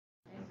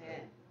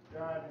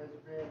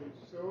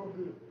so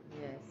good.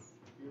 Yes.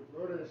 You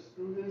brought us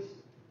through this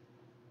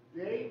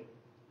day,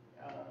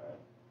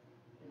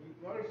 and you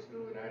brought us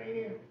through without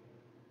any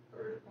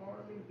hurt,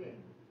 harm, and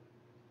danger.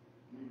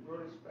 You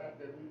brought us back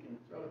that we can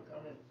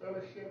come in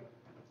fellowship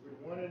with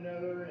one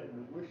another and to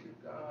worship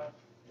God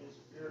in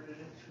spirit and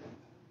in truth,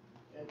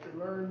 and to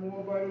learn more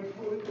about His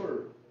holy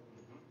word,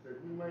 that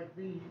we might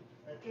be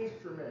an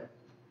instrument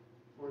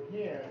for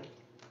Him,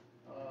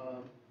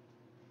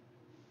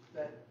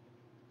 that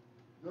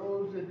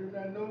those that do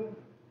not know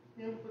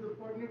Him for the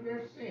pardon of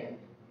their sin,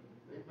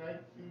 they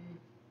might be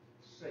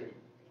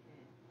saved.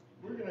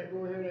 We're going to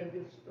go ahead and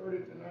get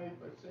started tonight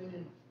by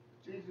singing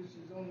Jesus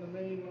is on the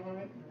main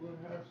line. We'll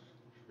have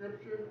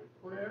scripture,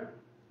 prayer,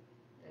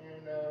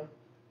 and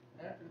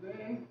after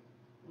that,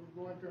 we'll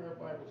go into our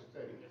Bible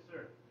study. Yes,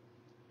 sir.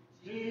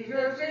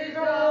 Jesus is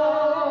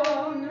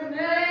on the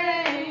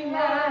main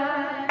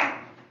line.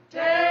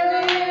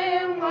 Tell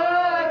Him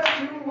what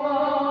you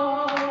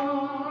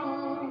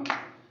want.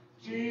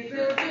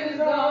 Jesus is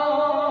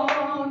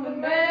on the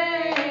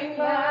main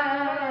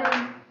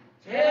line.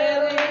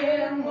 Tell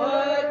Him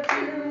what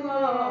you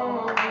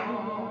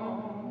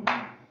want.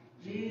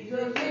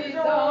 Jesus is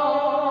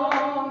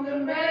on the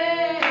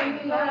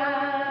main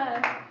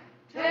line.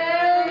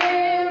 Tell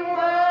Him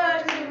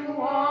what you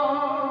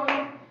want.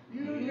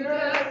 You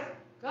just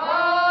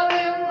call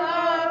Him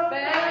up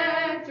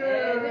and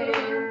tell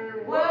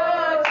Him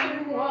what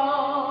you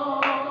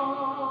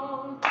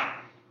want.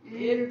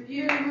 If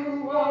you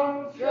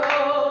want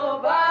your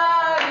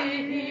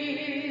body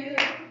healed,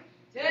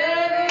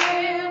 tell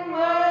Him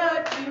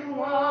what you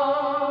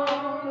want.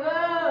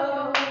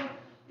 Oh,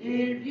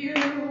 if you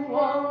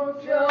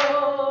want your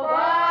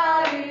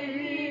body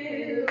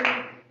healed,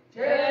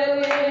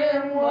 tell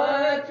Him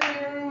what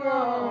you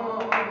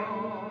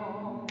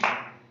want.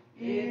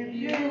 If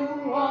you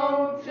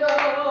want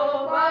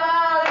your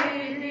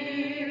body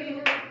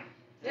healed,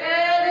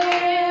 tell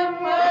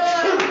Him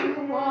what you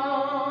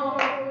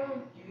want.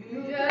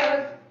 You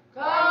just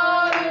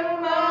call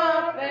Him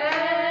up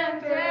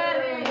and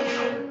tell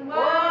Him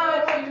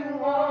what you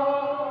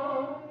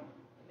want.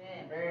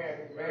 Amen. Amen,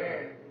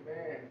 amen,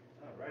 amen.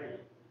 All right.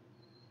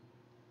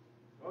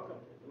 Welcome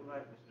to New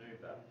Life Missionary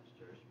Baptist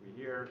Church. We're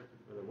here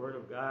for the Word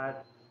of God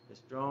is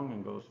strong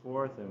and goes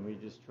forth, and we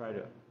just try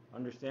to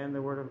understand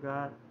the Word of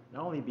God,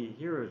 not only be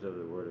hearers of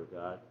the Word of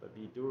God, but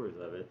be doers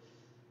of it,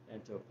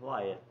 and to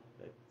apply it,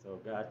 so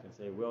God can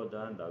say, well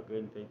done, thou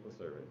good and faithful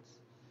servants.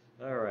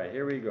 All right,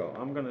 here we go.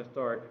 I'm going to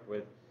start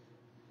with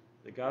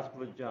the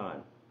Gospel of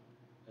John,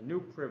 a new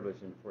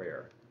privilege in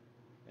prayer.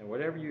 And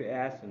whatever you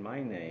ask in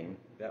my name,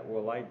 that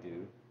will I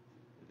do,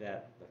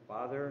 that the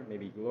Father may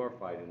be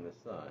glorified in the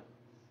Son.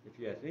 If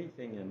you ask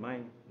anything in my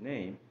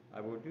name,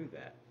 I will do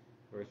that.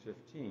 Verse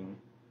 15,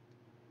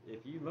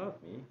 if you love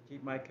me,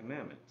 keep my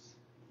commandments,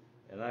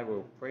 and I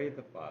will pray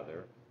the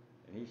Father,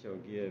 and He shall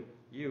give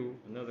you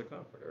another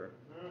Comforter,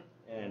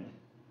 and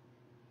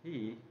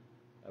He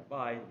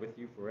abide with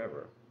you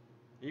forever,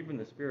 even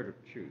the Spirit of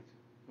truth,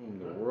 whom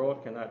the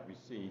world cannot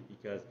receive,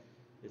 because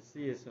it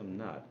seeth Him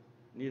not,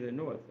 neither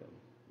knoweth Him.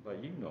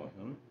 But you know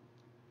Him,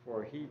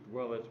 for He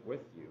dwelleth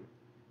with you,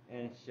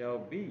 and shall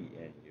be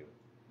in you.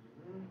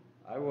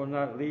 I will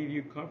not leave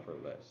you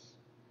comfortless.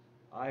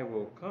 I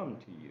will come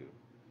to you.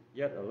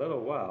 Yet a little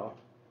while,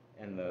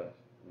 and the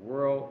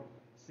world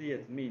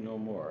seeth me no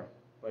more.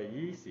 But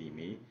ye see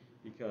me,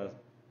 because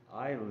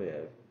I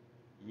live,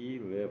 ye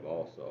live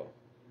also.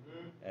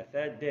 At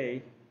that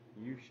day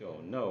you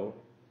shall know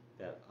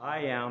that I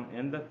am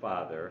in the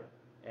Father,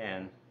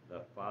 and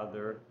the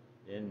Father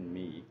in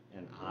me,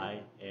 and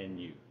I in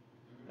you.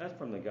 That's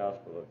from the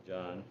Gospel of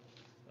John,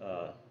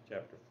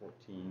 chapter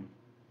 14,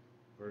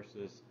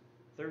 verses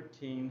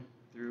 13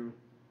 through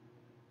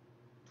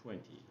 20.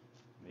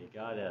 May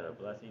God add a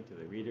blessing to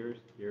the readers,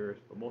 hearers,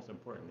 but most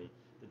importantly,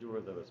 the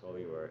doers of His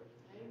holy word.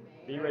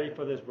 Amen. Be ready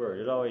for this word.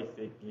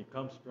 It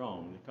comes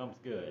strong, it comes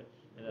good,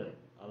 and it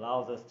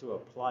allows us to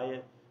apply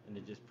it and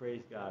to just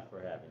praise God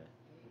for having it.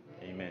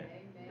 Amen.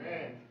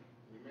 Amen.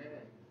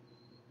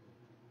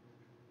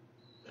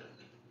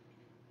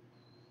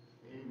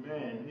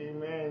 Amen.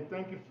 Amen.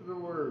 Thank you for the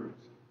words.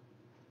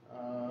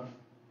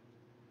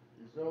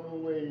 It's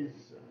always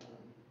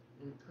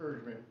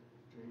encouragement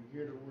to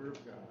hear the word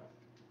of God.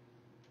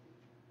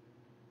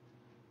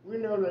 We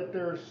know that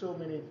there are so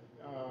many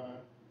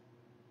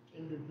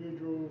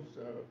individuals,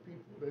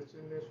 people that's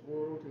in this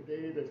world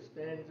today that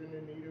stands in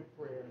the need of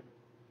prayer.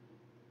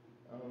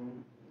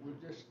 We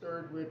just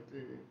started with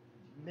the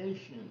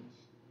nations.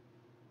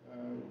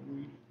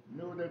 We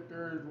know that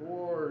there's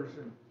wars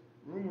and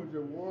rumors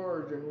of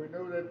wars, and we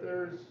know that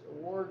there's a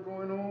war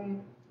going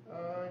on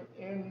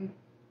in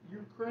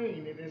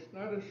Ukraine, and it's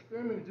not a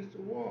scrimmage, it's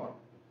a war.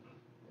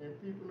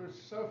 And people are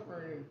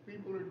suffering, and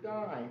people are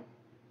dying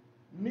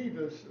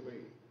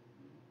needlessly,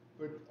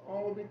 but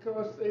all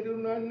because they do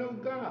not know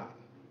God.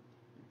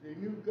 If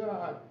they knew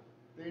God,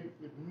 they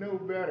would know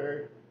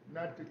better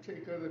not to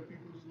take other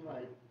people's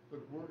life.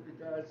 But the Word of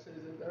God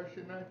says that thou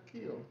shalt not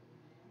kill.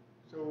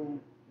 So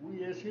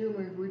we as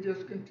humans, we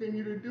just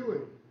continue to do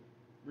it.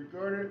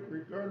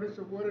 regardless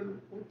of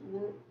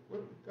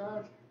what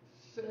God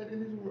said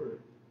in His Word.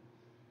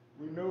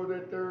 We know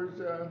that there's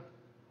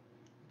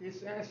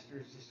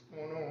disasters that's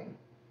going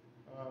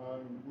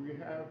on. We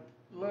have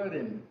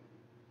flooding.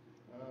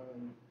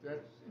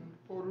 That's in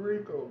Puerto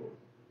Rico,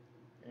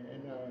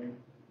 and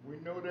we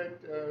know that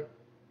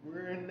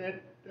we're in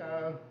that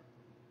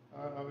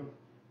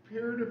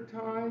period of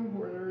time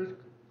where there's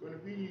going to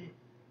be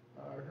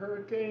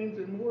hurricanes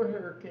and more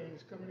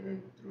hurricanes coming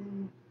in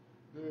through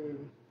the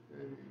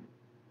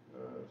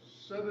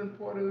southern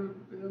part of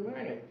the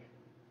Atlantic.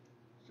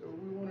 So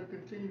we want to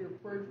continue to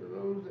pray for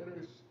those that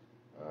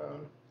are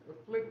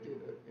afflicted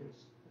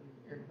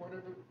in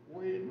whatever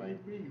way it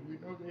might be. We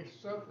know they're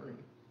suffering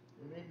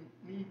and they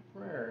need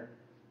prayer.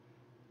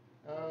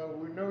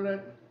 We know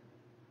that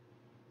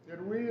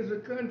we as a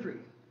country,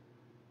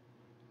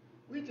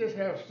 we just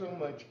have so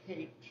much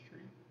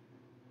hatred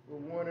for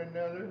one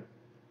another.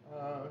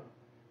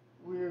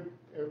 We've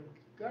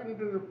gotten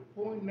to the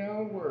point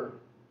now where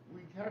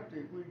we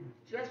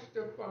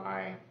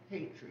justify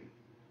hatred,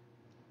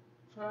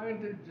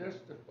 trying to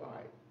justify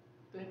it,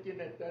 thinking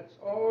that that's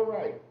all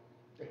right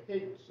to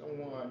hate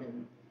someone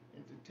and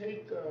to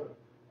take the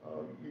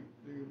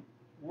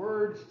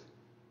words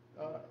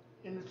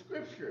in the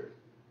scripture,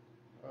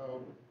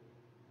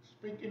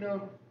 speaking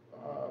of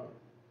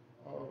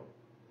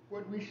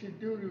what we should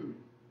do to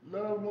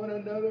love one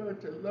another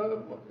and to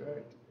love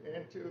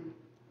and to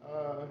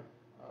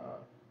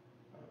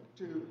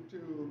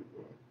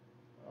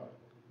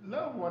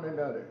love one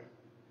another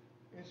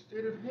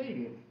instead of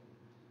hating.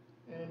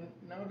 And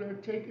now they're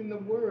taking the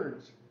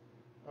words,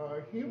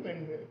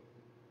 human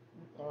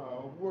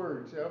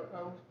words.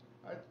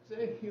 I'd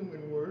say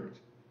human words,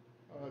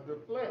 the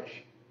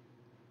flesh,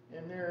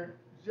 and they're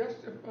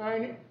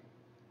justifying it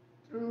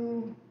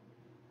through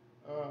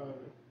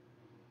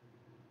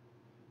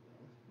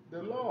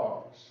the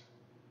laws,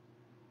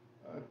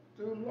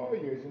 through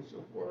lawyers and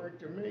so forth,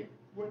 to make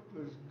what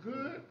was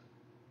good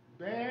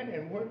bad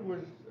and what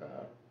was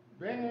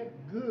bad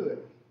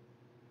good.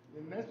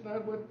 And that's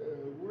not what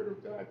the Word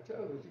of God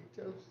tells us.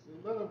 He tells us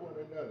to love one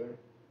another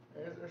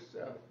as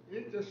ourselves.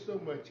 It's just so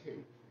much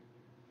hate.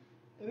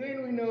 And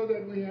then we know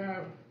that we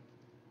have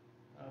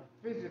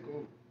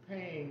physical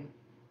pain,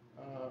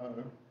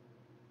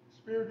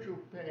 spiritual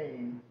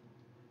pain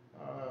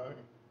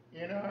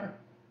in our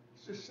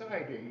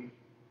society,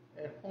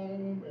 at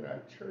home, in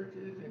our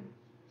churches, and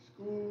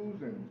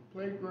schools, and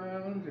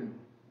playgrounds, and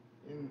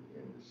in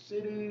the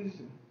cities,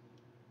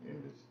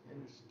 and in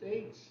the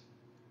states.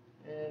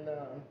 And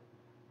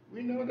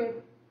we know that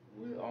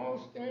we all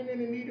stand in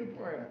the need of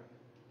prayer.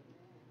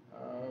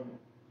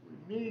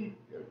 We need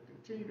to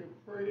continue to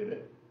pray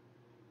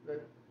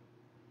that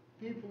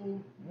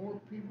more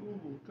people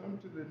will come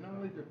to the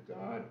knowledge of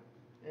God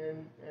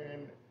and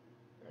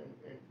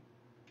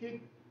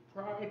kick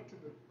pride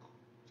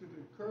to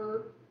the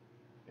curb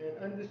and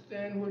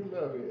understand what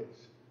love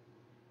is.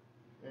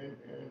 And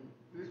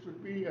this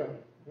would be a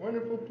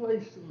wonderful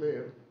place to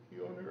live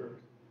here on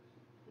earth.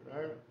 But I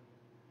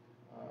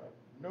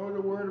know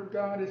the Word of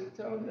God is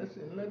telling us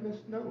and letting us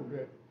know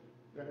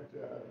that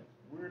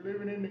we're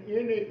living in the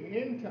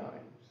end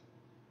times,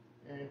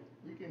 and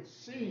we can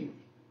see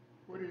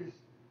what is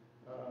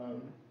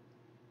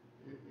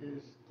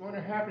going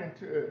to happen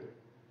to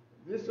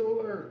this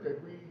old earth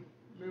that we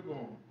live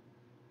on.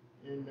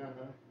 And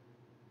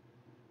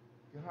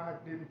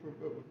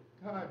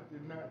God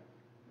did not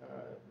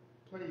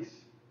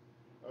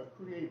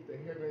create the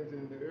heavens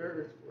and the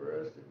earth for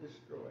us to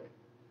destroy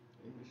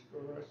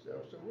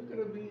ourselves. So we're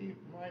going to be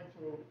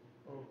mindful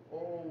of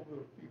all the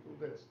people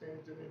that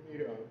stands in the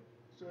need of.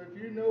 So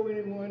if you know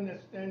anyone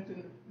that stands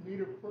in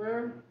need of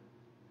prayer,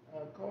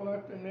 call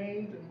out their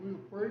names and we'll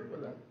pray for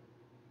them.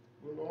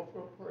 We'll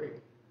offer prayer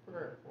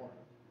for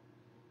them.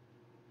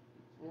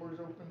 The floor is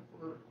open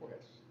for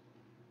requests.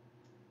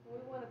 We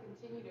want to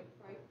continue to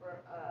pray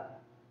for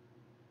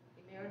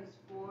Emeritus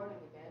Ford and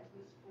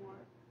Evangelist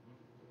Ford.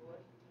 The Lord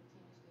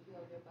continues to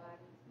heal their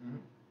bodies. Mm-hmm.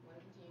 We want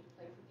to continue to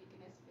pray for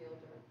Deaconess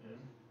Fielder.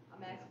 Mm-hmm.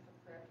 I'm asking for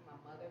prayer for my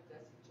mother,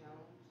 Gussie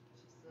Jones.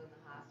 She's still in the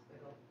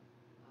hospital.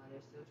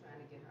 They're still trying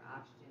to get her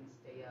oxygen to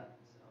stay up.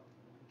 So we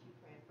want to keep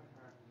praying for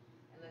her.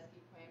 And let's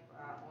keep praying for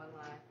our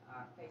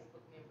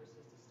Facebook member,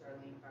 Sister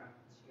Sterling Burns.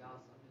 She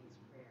also needs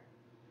prayer.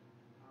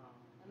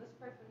 And let's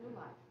pray for new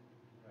life.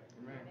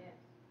 Right. Amen.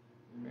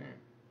 Amen. Amen.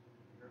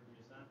 You heard from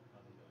your son?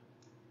 How's he doing?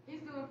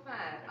 He's doing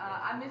fine.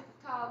 I missed his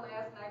call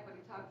last night, but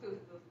he talked to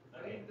his sister, so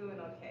Okay. he's doing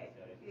okay.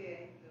 Yeah,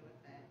 he's doing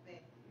fine. Thank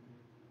you.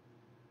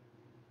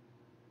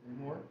 Any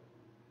more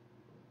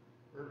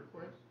prayer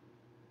requests?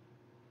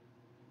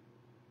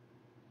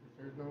 If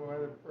there's no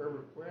other prayer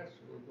requests,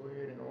 we'll go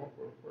ahead and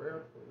offer a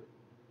prayer for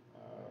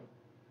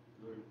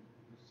the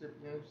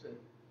recipients that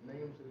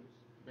names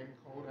have been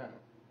called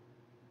out.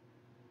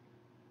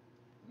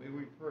 May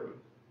we pray.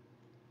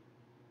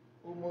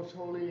 O most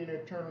holy and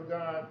eternal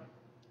God,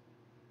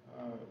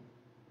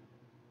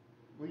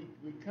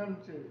 we come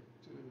to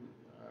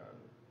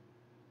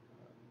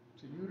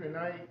you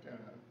tonight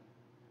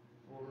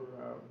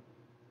for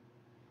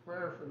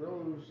prayer for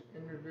those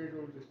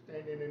individuals that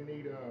stand in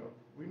need of.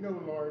 We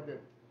know, Lord,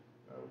 that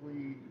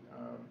we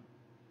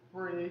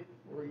pray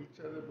for each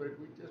other, but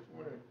we just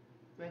want to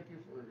thank you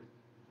for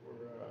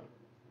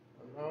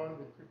allowing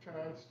the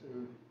Kachans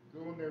to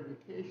go on their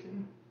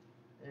vacation,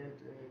 and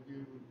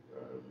you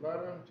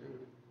allowed them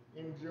to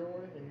enjoy,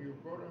 and you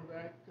brought them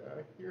back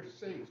here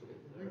safely.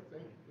 We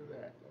thank you for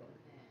that, Lord.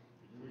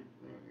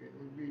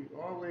 We be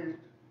always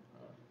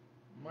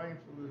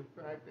mindful of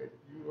the fact that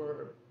you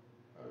are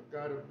a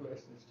God of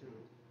blessings too.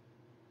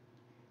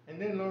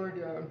 And then, Lord,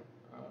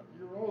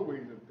 you're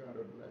always a God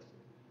of blessings.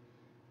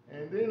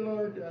 And then,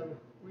 Lord,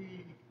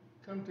 we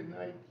come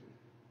tonight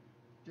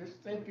just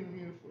thanking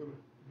you for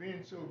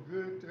being so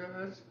good to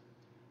us.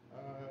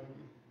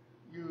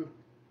 You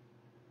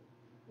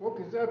woke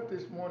us up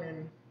this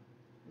morning,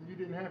 and you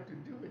didn't have to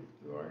do it,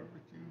 Lord,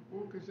 but you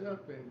woke us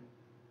up and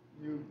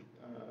you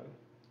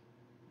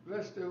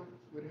blessed us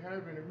with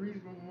having a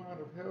reasonable amount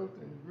of health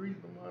and a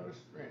reasonable amount of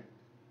strength.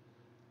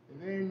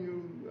 And then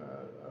you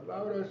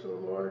allowed us, oh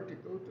Lord, to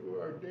go through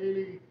our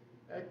daily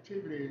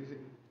activities,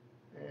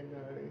 and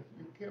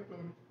you kept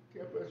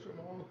us from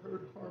all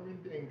hurt, harm,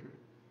 and danger.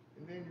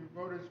 And then you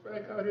brought us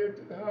back out here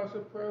to the house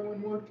of prayer one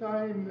more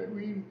time, that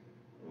we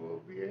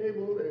will be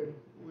able, and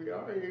we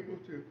are able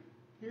to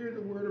hear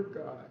the word of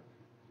God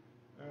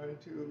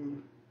and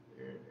to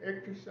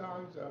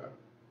exercise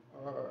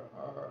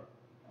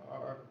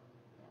our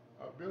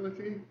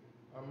ability,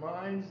 our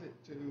minds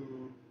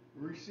to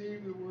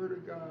receive the word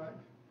of God.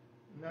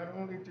 Not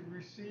only to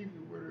receive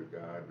the word of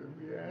God, but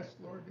we ask,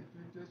 Lord, that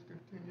you just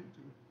continue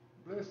to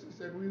bless us,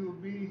 that we will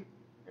be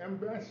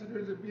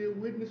ambassadors and be a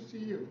witness to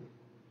you,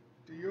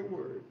 to your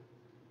word,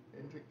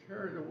 and to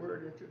carry the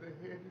word into the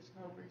hedges,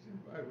 highways, and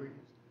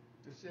byways,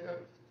 to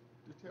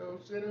tell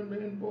sinner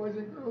men, boys,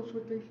 and girls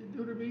what they should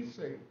do to be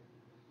saved.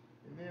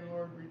 And then,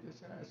 Lord, we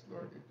just ask,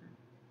 Lord, that you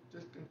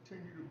just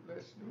continue to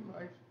bless New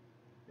Life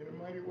in a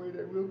mighty way,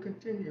 that we'll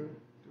continue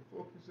to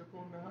focus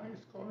upon the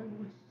highest calling,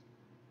 which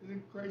is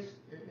in Christ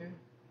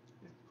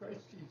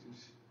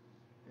Jesus.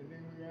 And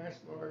then we ask,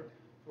 Lord,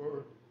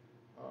 for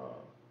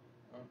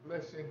a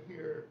blessing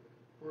here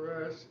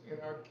for us in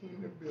our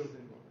kingdom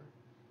building, Lord.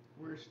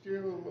 We're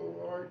still,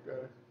 Lord,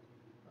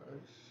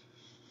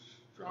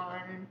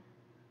 striving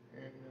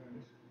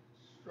and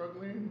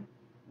struggling,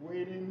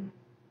 waiting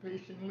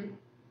patiently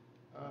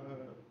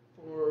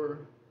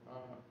for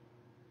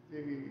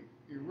the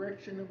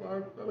erection of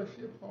our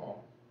fellowship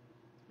hall.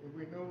 And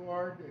we know,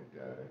 Lord,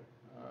 that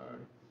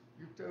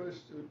you tell us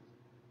to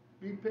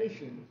be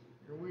patient,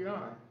 and we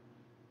are.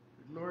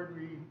 But Lord,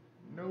 we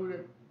know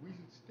that we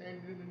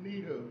stand in the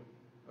need of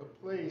a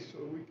place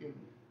where we can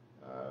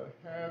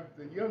have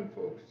the young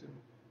folks to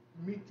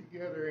meet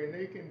together, and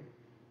they can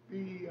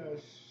be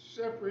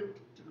separate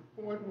to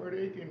the point where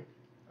they can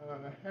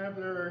have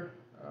their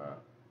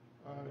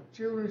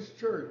children's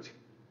church,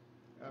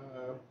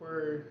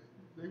 where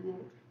they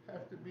won't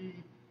have to be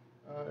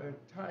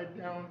tied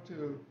down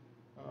to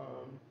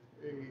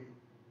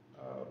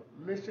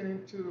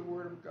listening to the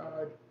Word of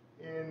God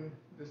in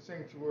the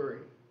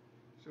sanctuary.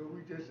 So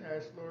we just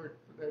ask, Lord,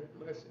 for that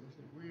blessings,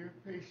 and we are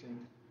patient,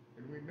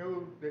 and we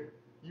know that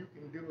you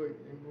can do it,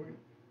 and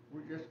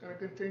we're just going to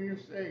continue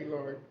to say,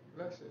 Lord,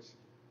 bless us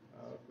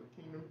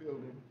for kingdom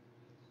building.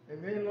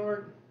 And then,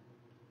 Lord,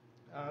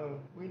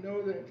 we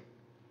know that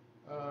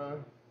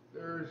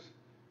there's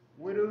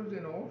widows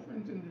and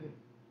orphans and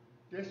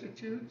the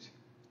destitutes.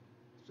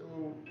 So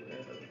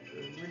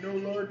we know,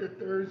 Lord, that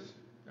there's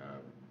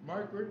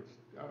Margaret's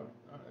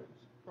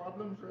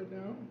problems right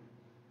now,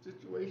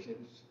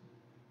 situations.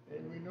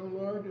 And we know,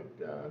 Lord,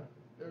 that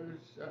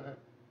there's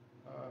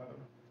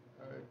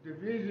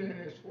division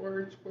as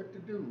far as what to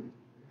do,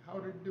 how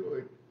to do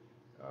it,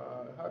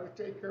 how to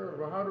take care of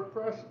it,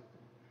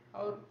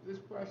 how this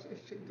process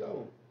should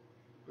go.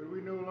 But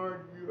we know,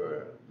 Lord, you are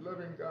a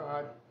loving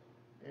God,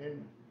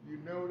 and you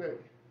know that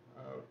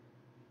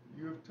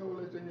you have told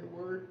us in your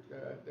word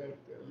that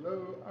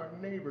love our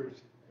neighbors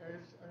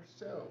as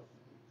ourselves.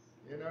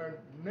 And our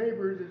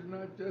neighbors is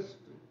not just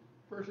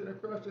the person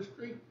across the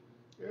street,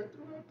 they're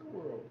throughout the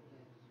world.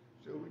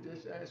 So we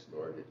just ask,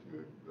 Lord, that you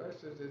would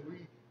bless us as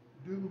we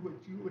do what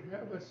you would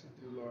have us to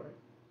do, Lord.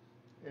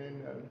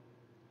 And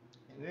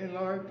then,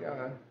 Lord,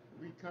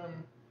 we come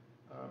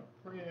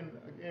praying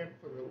again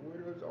for the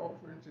widows,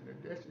 orphans, and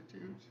the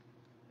destitutes,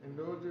 and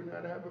those who do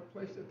not have a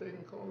place that they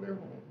can call their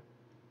home.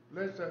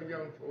 Bless our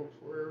young folks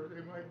wherever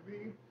they might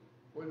be,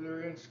 whether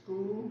they're in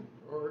school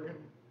or in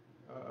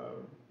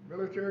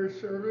military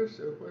service,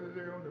 or whether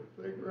they're on the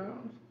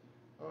playgrounds,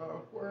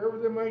 wherever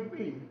they might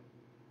be.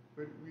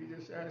 But we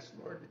just ask,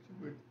 Lord, that you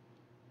would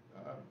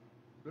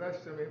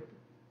bless them and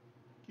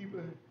keep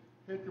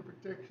a hedge of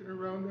protection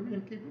around them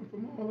and keep them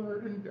from all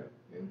hurt and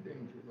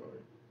danger,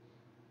 Lord.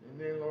 And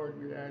then, Lord,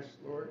 we ask,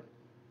 Lord,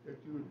 that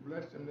you would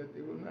bless them, that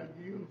they will not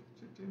yield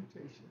to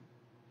temptation.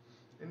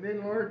 And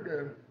then, Lord,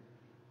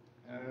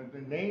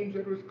 the names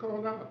that was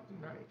called out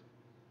tonight,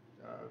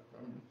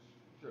 from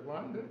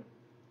Shalonda,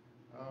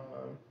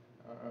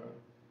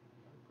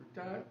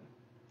 Pratat,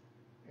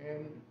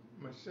 and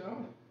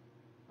myself,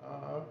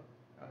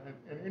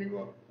 and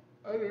anyone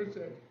others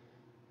that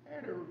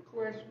had a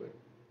request but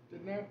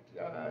did not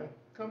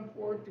come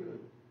forward to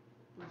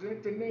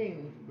present the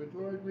names. But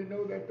Lord, we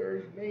know that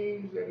there's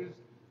names that is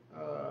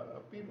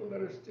people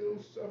that are still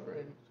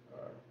suffering.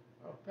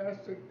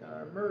 Pastor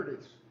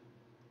Murdis,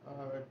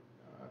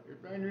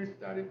 Evangelist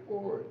Dottie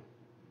Ford,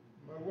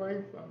 my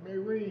wife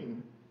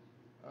Maureen.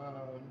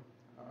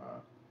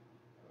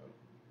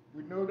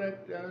 We know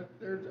that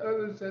there's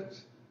others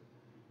that's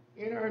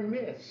in our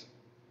midst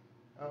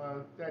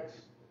that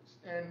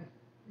stand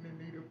in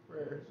need of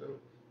prayer. So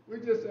we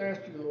just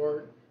ask you,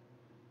 Lord,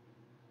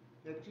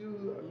 that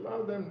you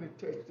allow them to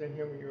touch the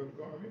hem of your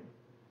garment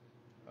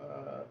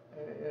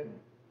and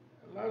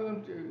allow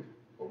them to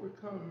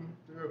overcome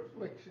their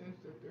afflictions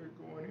that they're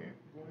going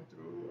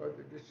through, or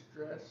the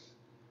distress,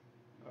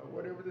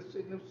 whatever the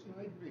sickness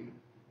might be.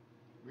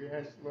 We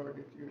ask, Lord,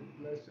 that you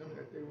bless them,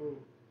 that they will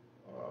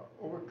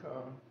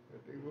overcome,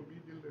 that they will be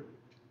delivered,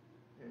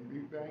 and be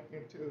back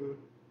into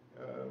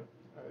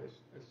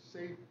a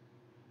safe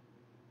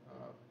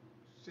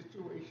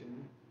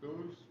situation.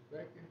 Those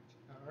back in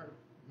our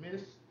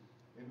midst,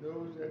 and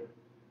those that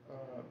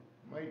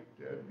might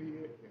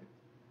be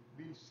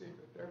safe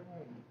at their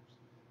homes.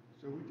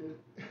 So we just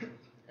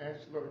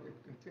ask, Lord, to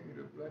continue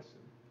to bless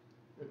them,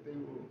 that they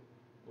will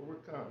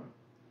overcome.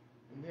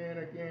 And then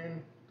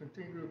again,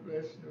 continue to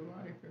bless New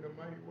Life in a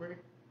mighty way.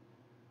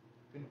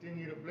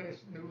 Continue to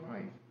bless New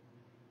Life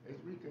as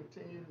we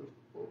continue to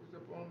focus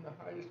upon the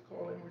highest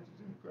calling, which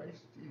is in Christ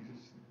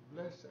Jesus.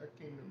 Bless our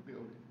kingdom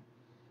building.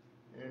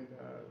 And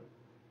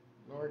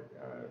Lord,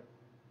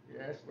 we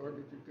ask, Lord,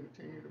 that you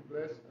continue to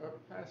bless our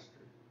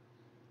pastor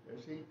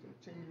as he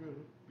continue to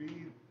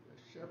be a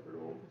shepherd,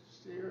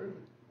 overseer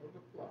of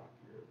the flock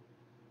here.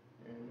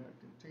 And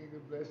continue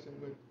to bless him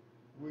with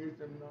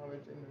wisdom,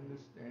 knowledge, and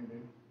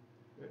understanding,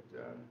 that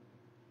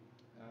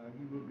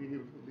he will be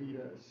able to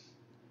lead us.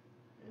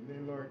 And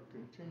then, Lord,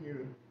 continue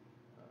to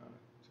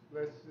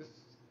bless this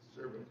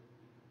servant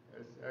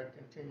as I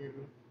continue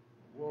to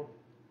walk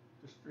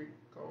the street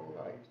called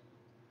light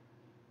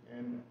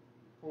and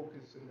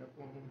focusing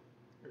upon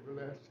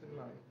everlasting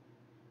life.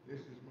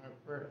 This is my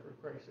prayer for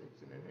Christ's sake,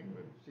 in the name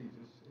of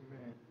Jesus.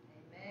 Amen.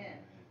 Amen.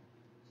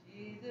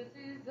 Jesus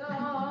is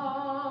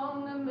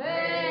on the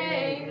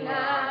main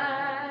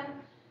line.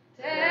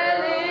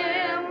 Tell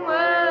him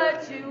what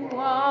you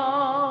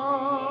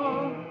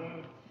want.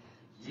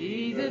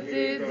 Jesus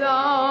is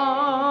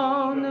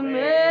on the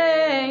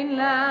main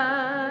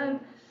line.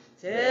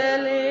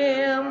 Tell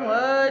him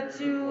what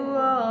you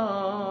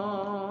want.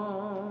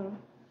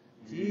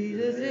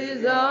 Jesus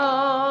is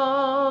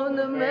on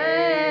the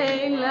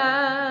main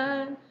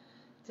line.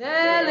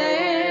 Tell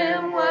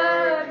him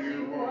what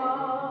you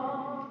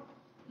want.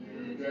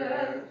 You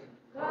just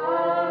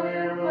call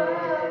him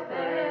up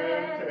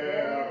and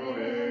tell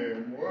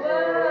him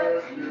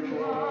what you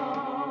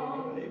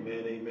want.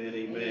 Amen, amen,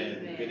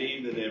 amen. Good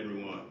evening,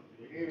 everyone.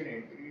 Good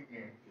evening. Good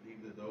evening. Good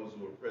evening to those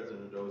who are present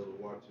and those who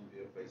are watching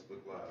via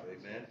Facebook Live.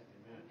 Amen. Amen.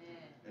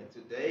 And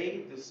today,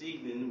 this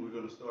evening, we're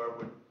going to start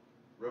with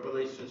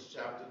Revelations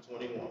chapter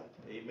 21.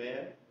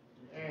 Amen.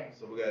 Amen.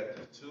 So we got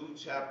 2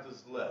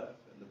 chapters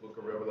left in the book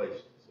of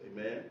Revelations.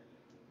 Amen.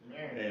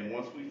 Amen. And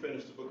once we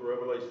finish the book of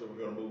Revelation,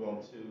 we're going to move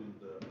on to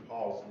the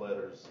Paul's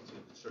letters to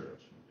the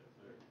church,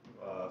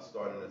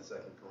 starting in 2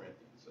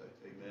 Corinthians.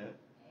 Amen.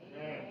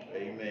 Amen.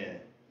 Amen.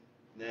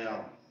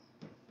 Now,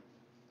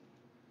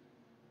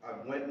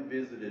 I went and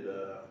visited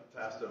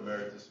Pastor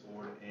Emeritus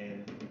Ford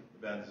and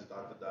Evangelist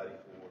Dr. Dottie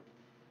Ford.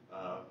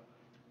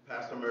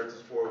 Pastor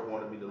Emeritus Ford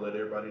wanted me to let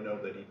everybody know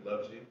that he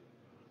loves you.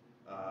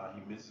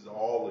 He misses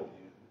all of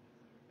you,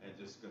 and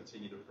just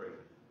continue to pray for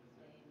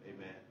you.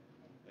 Amen.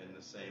 And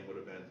the same with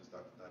Evangelist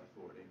Dr. Dottie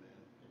Ford.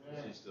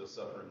 Amen. She's still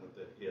suffering with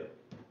that hip.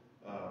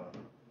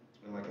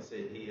 And like I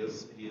said, he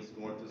is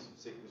going through some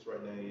sickness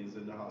right now. He is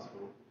in the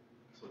hospital.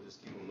 So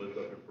just keep him lifted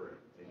up in prayer.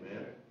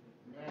 Amen.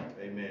 Amen.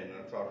 Amen. And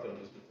I talked to him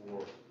just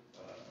before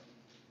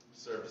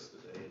service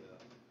today, and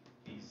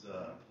he's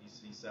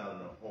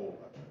sounding a whole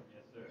lot better.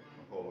 Yes, sir.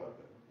 A whole lot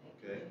better.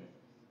 Okay.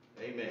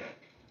 Amen.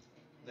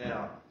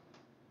 Now,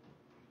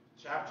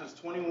 chapters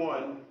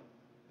 21 and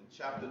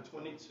chapter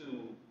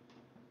 22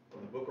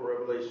 of the book of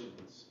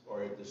Revelations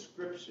are a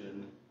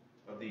description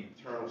of the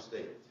eternal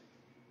state,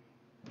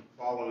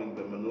 following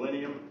the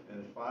millennium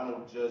and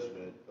final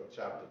judgment of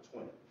chapter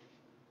 20,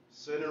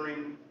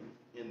 centering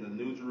in the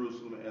New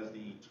Jerusalem as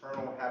the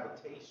eternal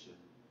habitation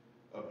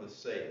of the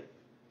saved.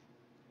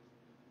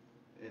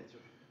 And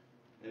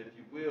if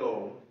you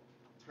will,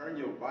 turn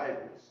your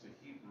Bibles to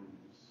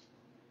Hebrews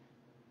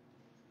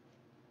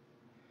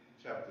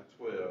chapter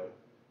 12,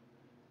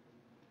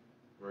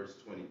 verse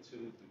 22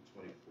 through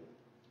 24.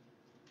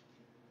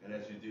 And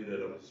as you do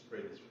that, I'm just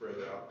pray this prayer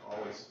that I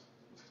always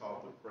was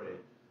taught to pray.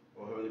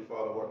 Oh, Heavenly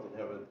Father, who art in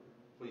heaven,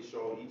 please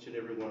show each and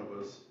every one of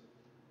us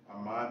our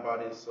mind,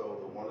 body, and soul,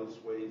 the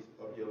wondrous ways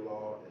of your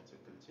law, and to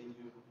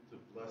continue to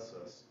bless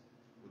us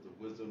with the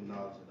wisdom,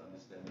 knowledge, and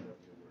understanding of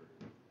your word.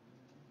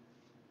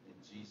 In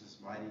Jesus'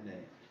 mighty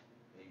name,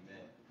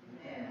 amen.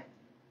 Amen.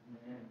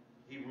 Amen.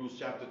 Hebrews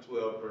chapter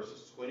 12,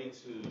 verses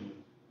 22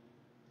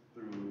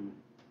 through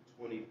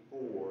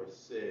 24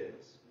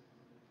 says,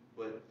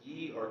 "But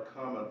ye are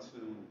come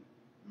unto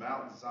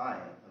Mount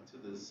Zion, unto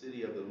the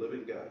city of the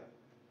living God,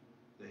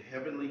 the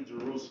heavenly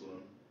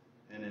Jerusalem,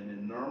 and an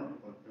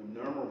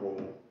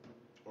innumerable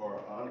or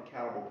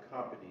uncountable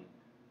company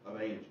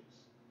of angels,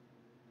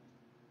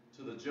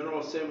 to the general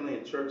assembly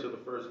and church of the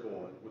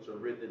firstborn, which are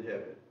written in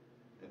heaven,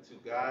 and to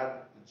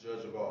God the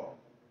judge of all,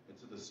 and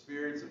to the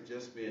spirits of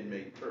just men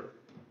made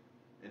perfect,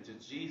 and to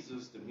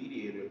Jesus the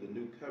mediator of the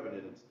new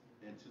covenant,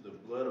 and to the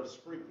blood of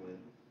sprinkling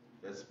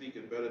that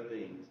speaketh better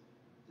things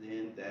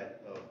than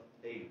that of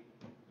Abel."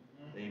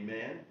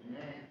 Amen.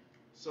 Amen.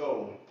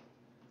 So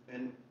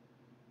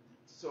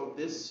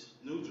this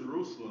New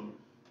Jerusalem,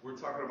 we're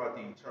talking about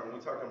the eternal.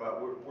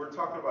 We're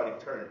talking about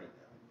eternity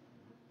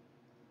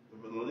now.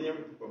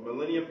 The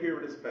millennium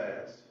period has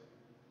passed.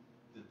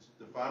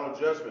 The final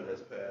judgment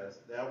has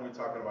passed. Now we're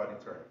talking about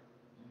eternity.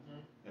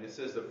 And it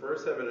says the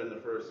first heaven and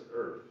the first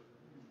earth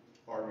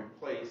are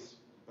replaced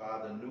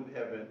by the new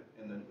heaven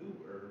and the new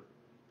earth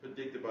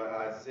predicted by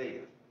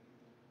Isaiah.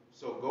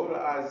 So go to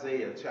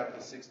Isaiah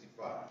chapter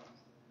 65.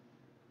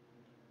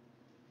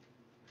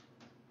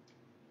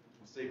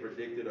 Say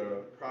predicted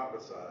or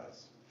prophesied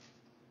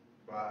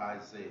by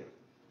Isaiah.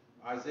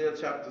 Isaiah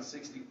chapter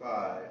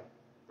 65,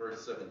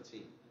 verse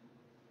 17.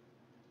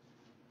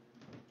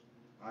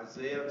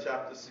 Isaiah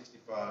chapter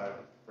 65,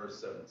 verse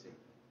 17.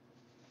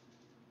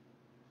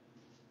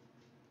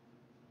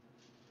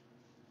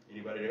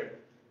 Anybody there?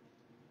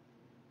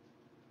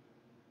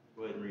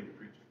 Go ahead and read it,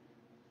 preacher.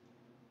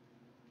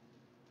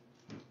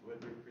 Go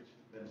ahead and read it, preacher.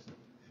 Minister.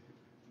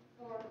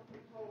 For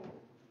behold,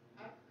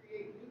 I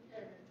create new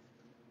heavens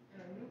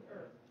and a new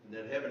earth. And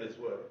that heaven is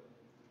what?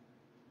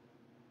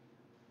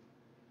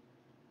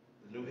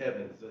 The new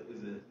heaven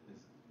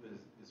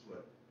is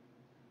what?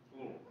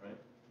 Plural, right?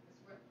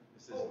 It's what?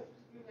 It says,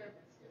 New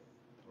heavens, yes.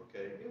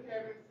 okay. New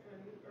heavens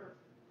and a new earth.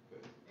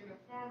 Good. And the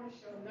former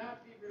shall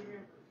not be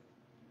remembered,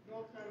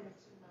 nor come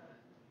into mind.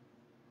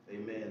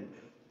 Amen.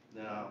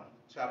 Now,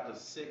 chapter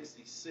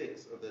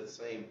 66 of that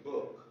same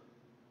book,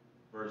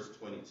 verse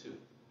 22.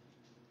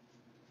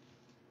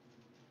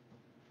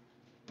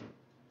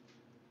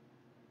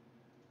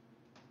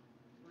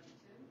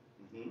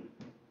 22.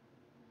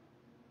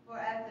 For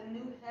as the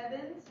new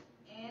heavens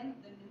and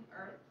the new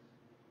earth,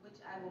 which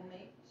I will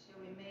make, shall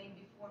remain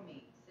before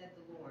me, said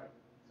the Lord,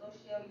 so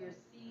shall your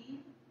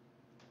seed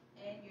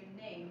and your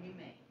name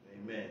remain.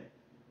 Amen.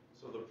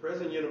 So the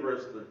present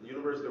universe, the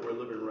universe that we're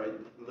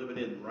living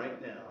in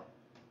right now,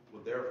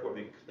 will therefore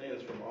be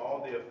cleansed from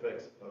all the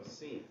effects of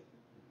sin.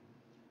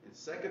 In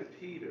 2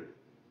 Peter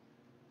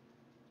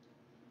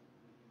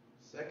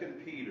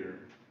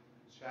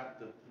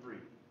chapter 3,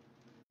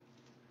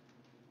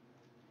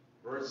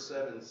 verse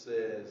 7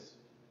 says,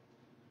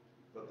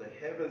 "But the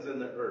heavens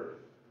and the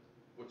earth,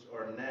 which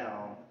are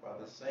now by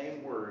the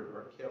same word,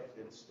 are kept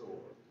in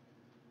store,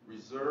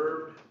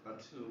 reserved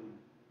unto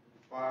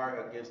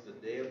fire against the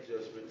day of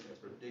judgment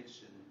and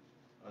prediction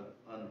of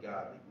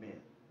ungodly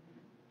men."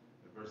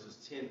 And verses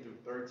 10 through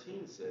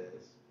 13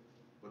 says,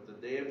 "But the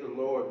day of the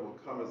Lord will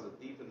come as a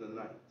thief in the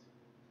night,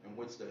 in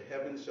which the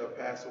heavens shall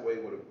pass away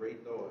with a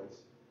great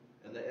noise,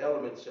 and the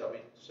elements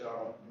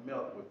shall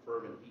melt with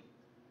fervent heat.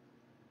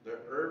 The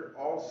earth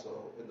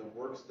also and the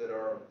works that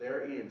are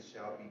therein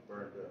shall be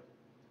burned up.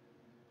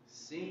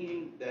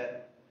 Seeing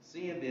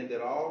then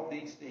that all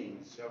these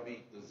things shall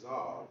be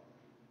dissolved,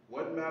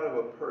 what matter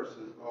of a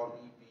person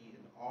ought ye be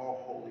in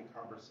all holy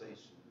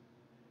conversation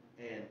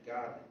and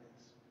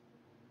godliness,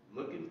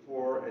 looking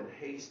for and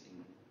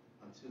hasting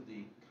unto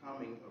the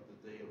coming of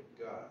the day of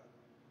God,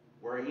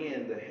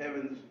 wherein the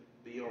heavens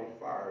be on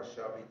fire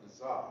shall be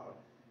dissolved,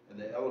 and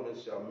the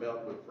elements shall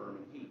melt with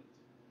fervent heat.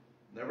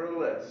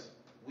 Nevertheless,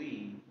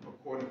 we,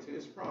 according to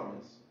his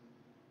promise,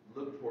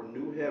 look for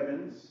new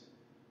heavens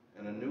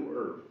and a new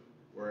earth,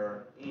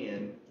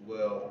 wherein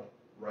dwell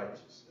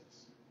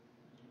righteousness."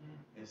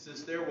 And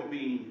since there will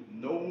be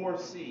no more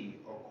sea,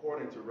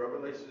 according to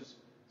Revelation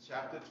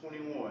chapter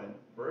 21,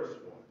 verse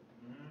 1,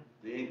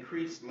 the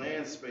increased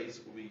land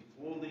space will be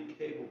fully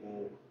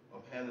capable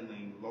of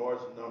handling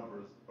large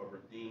numbers of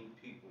redeemed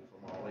people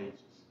from all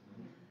ages.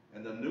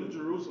 And the New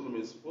Jerusalem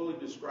is fully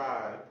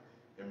described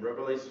in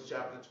Revelation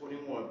chapter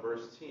 21,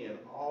 verse 10,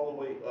 all the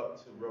way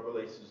up to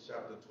Revelation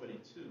chapter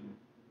 22,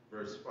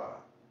 verse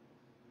 5.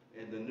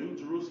 And the New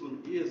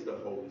Jerusalem is the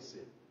holy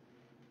city,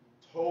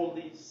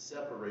 totally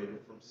separated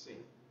from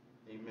sin.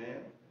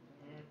 Amen?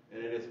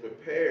 And it is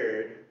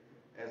prepared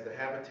as the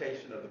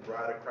habitation of the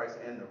bride of Christ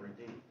and the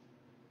redeemed.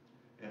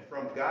 And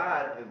from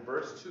God, in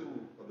verse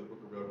 2 of the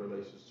book of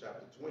Revelation,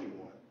 chapter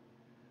 21,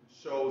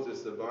 shows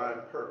its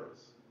divine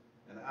purpose.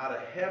 And out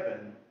of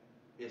heaven,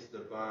 its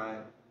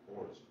divine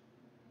origin.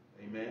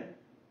 Amen?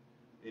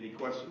 Any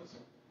questions?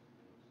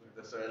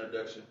 That's our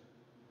introduction.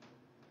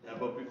 Now,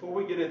 but before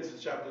we get into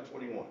chapter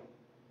 21,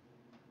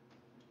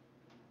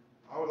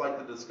 I would like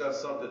to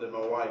discuss something that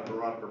my wife,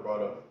 Veronica,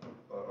 brought up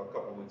a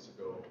couple weeks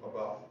ago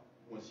about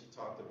when she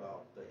talked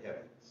about the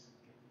heavens.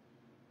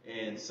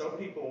 And some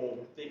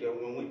people think of,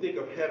 when we think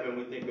of heaven,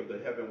 we think of the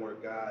heaven where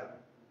God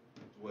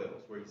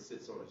dwells, where he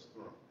sits on his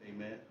throne.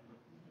 Amen.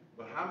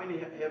 But how many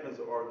heavens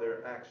are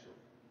there actually?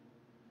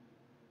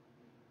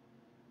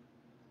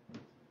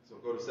 So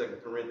go to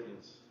 2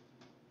 Corinthians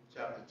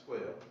chapter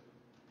 12,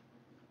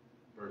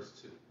 verse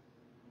 2.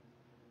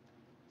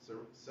 So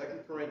 2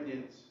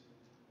 Corinthians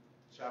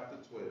chapter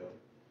 12,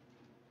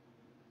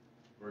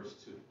 verse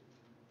 2.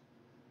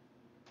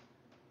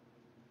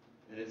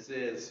 And it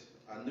says,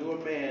 I knew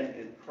a man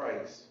in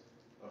Christ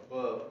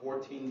above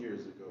 14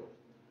 years ago.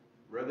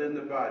 Whether in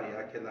the body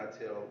I cannot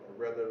tell, or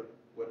rather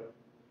what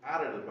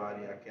out of the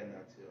body I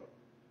cannot tell.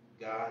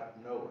 God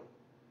knoweth.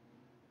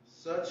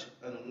 Such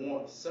an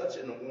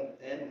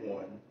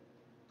one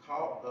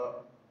caught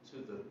up to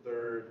the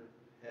third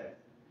heaven.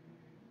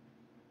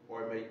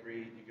 Or you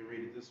can read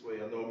it this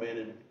way. I know a man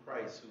in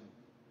Christ who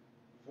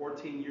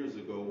 14 years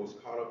ago was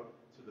caught up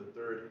to the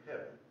third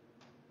heaven.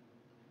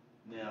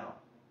 Now,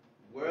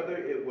 whether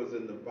it was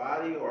in the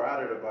body or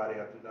out of the body,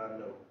 I do not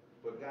know,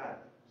 but God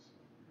knows.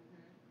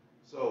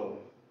 So,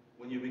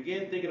 when you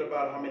begin thinking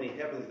about how many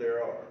heavens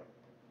there are,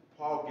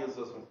 Paul gives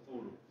us some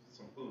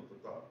food for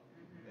thought.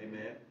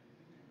 Amen.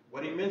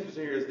 What he mentions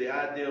here is the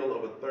ideal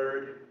of a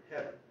third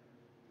heaven.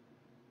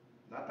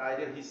 Not the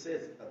ideal, he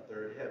says a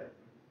third heaven.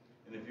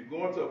 And if you're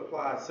going to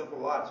apply simple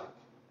logic,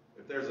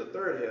 if there's a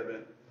third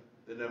heaven,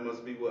 then there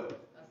must be what?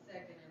 A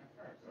second and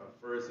a first.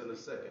 A first and a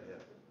second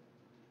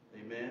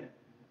heaven. Amen.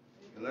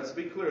 And let's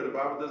be clear, the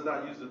Bible does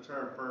not use the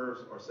term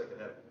first or second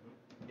heaven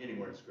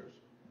anywhere in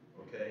Scripture.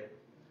 Okay?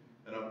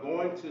 And I'm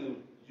going to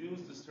use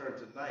this term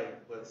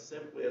tonight, but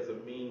simply as a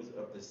means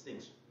of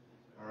distinction.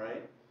 All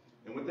right?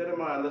 And with that in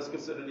mind, let's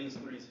consider these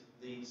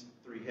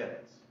three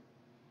heavens.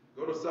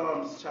 Go to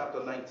Psalms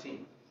chapter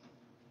 19.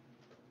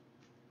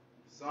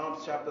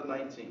 Psalms chapter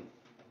 19,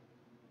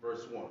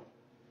 verse 1.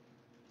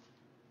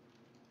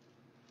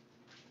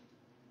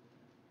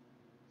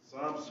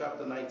 Psalms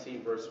chapter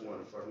 19, verse 1,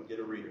 if I can get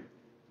a reader.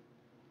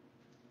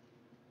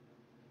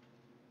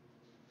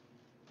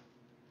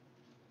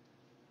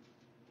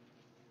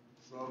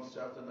 Psalms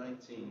chapter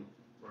 19,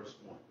 verse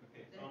 1.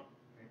 Okay.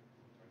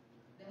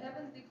 The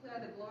heavens declare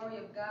the glory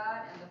of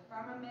God, and the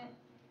firmament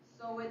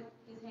showeth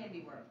his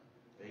handiwork.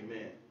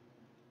 Amen.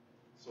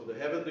 So the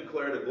heavens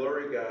declare the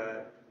glory of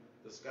God,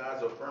 the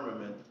skies or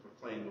firmament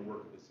proclaim the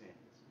work of his hands.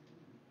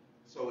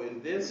 So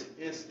in this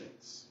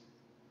instance,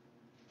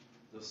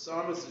 the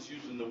psalmist is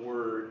using the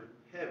word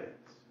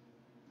heavens,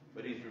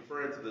 but he's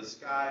referring to the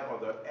sky or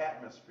the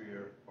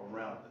atmosphere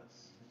around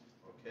us.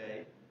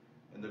 Okay?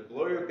 And the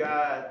glory of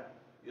God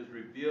is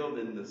revealed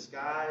in the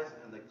skies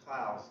and the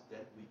clouds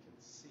that we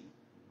can see.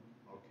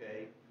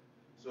 Okay?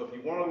 So if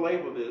you want to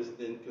label this,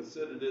 then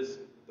consider this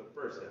the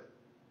first heaven.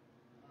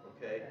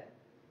 Okay?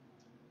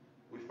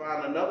 We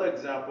find another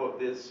example of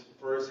this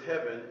first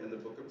heaven in the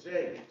book of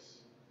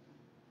James.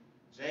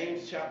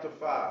 James chapter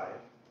 5,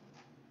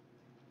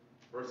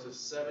 verses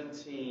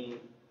 17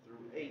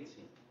 through 18.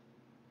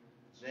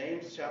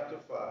 James chapter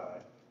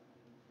 5,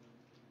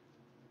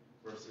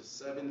 verses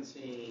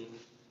 17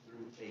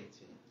 through 18.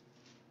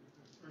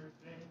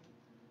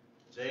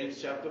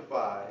 James chapter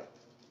 5,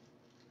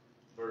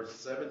 verse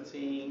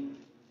 17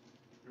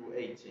 through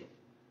 18.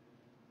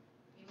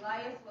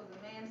 Elias was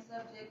a man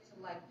subject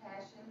to like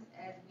passions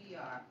as we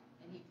are,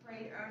 and he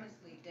prayed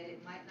earnestly that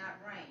it might not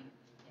rain,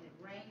 and it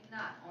rained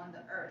not on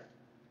the earth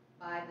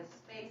by the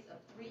space of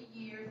 3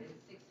 years and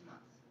 6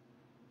 months.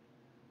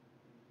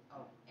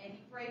 And he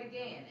prayed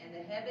again, and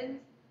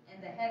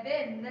the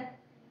heaven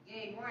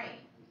gave rain,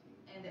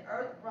 and the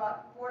earth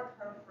brought forth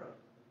her fruit.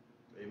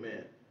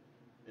 Amen.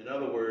 In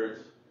other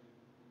words,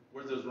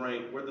 where does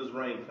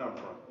rain come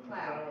from?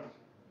 Clouds.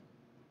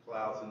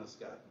 Clouds in the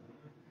sky.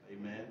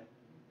 Amen.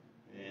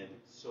 And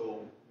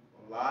so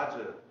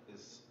Elijah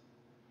is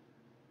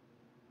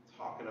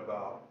talking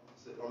about,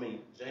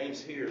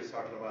 James here is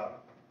talking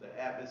about the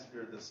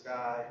atmosphere, the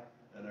sky,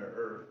 and the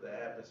earth, the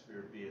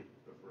atmosphere being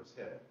the first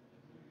heaven.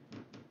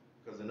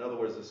 Because in other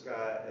words, the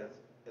sky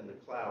and the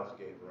clouds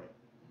gave rain.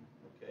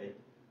 Okay?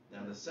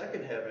 Now the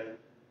second heaven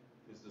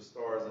is the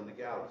stars and the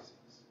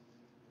galaxies.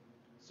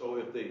 So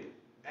if the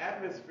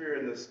atmosphere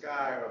and the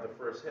sky are the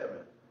first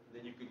heaven,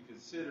 then you could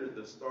consider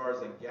the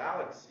stars and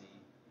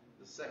galaxy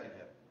the second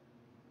heaven.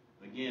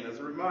 Again, as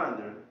a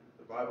reminder,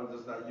 the Bible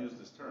does not use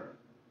this term.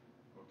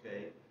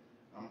 Okay?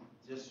 I'm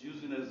just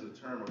using it as a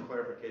term of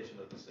clarification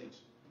of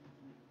distinction.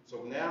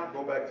 So now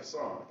go back to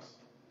Psalms.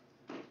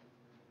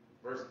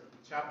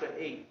 Chapter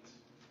 8.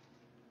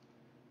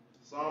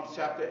 Psalms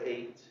chapter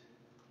 8,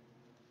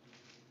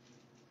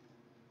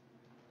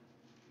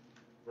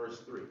 verse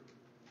 3.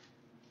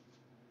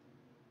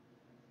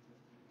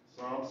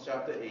 Psalms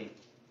chapter 8,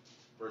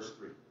 verse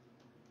 3.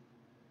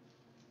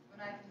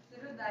 When I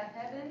consider thy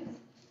heavens,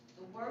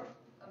 the work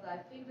of thy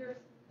fingers,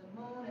 the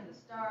moon and the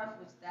stars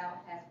which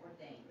thou hast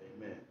ordained.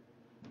 Amen.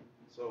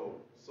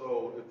 So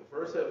if the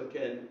first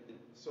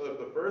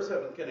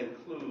heaven can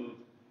include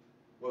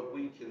what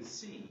we can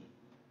see,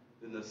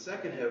 then the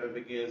second heaven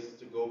begins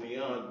to go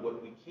beyond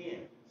what we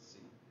can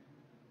see.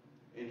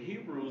 In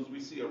Hebrews,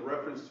 we see a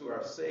reference to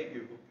our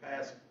Savior who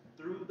passed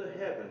through the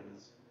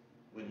heavens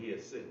when he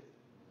ascended.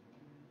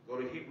 Go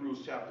to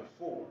Hebrews chapter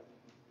 4.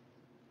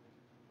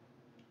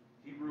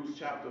 Hebrews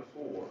chapter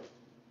 4,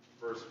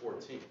 verse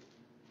 14.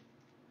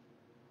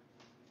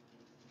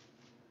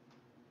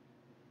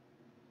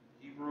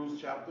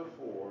 Hebrews chapter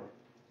 4,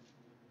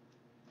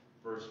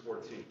 verse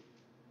 14.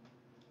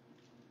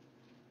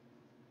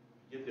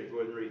 Get there, go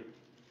ahead and read it.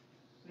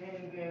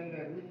 Saying then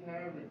that we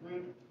have a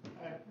great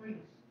high priest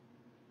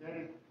that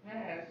is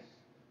passed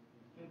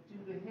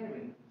into the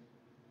heavens,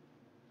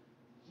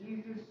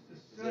 Jesus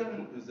the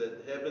Son. Is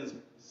that heavens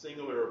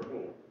singular or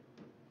plural?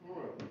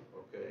 Plural.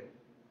 Okay.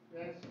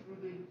 That's through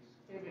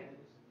the heavens.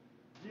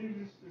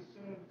 Jesus the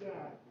Son of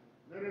God.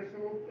 Let us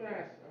hold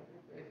fast our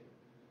profession.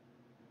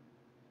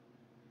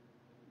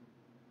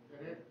 Is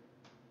that it?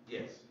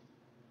 Yes.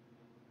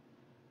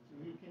 So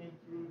he came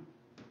through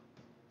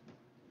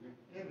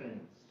the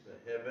heavens.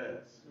 The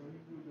heavens. So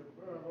he was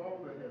above all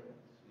the heavens.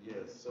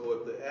 Yes. So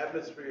if the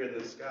atmosphere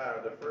and the sky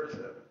are the first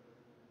heaven,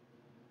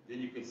 then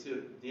you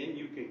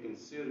can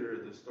consider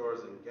the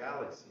stars and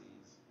galaxies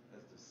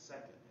as the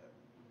second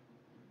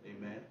heaven.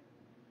 Amen.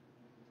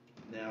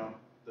 Now,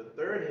 the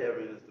third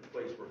heaven is the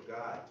place where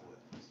God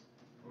dwells.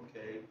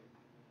 Okay?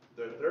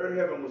 The third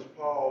heaven, which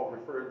Paul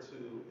referred to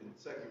in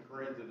 2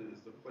 Corinthians,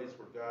 is the place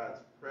where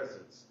God's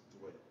presence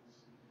dwells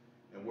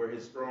and where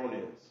his throne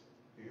is.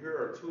 Here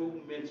are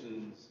two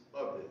mentions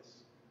of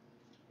this.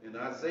 In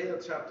Isaiah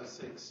chapter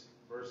 6,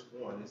 verse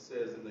 1, it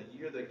says, "In the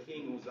year that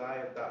King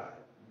Uzziah died,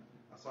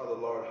 I saw the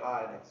Lord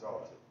high and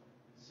exalted,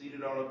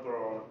 seated on a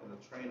throne, and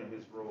the train of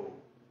his robe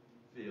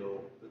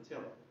filled the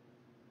temple."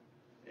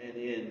 And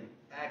in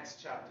Acts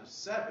chapter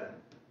 7,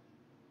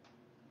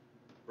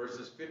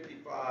 verses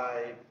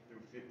 55 through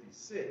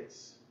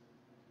 56,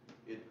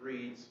 it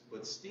reads,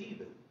 "But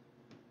Stephen,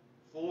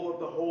 full of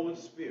the Holy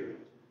Spirit,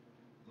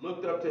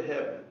 looked up to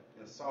heaven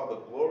and saw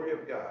the glory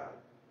of God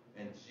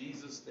and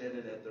Jesus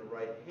standing at the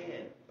right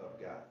hand of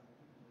God.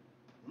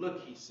 'Look,'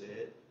 he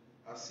said,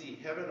 'I see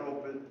heaven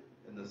open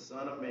and the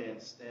Son of Man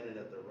standing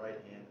at the right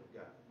hand of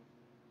God.'"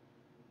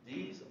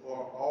 These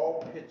are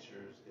all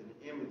pictures and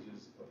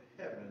images of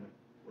heaven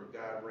where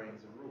God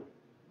reigns and rules.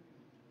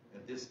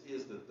 And this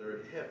is the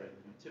third heaven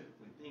you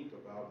typically think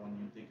about when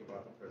you think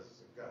about the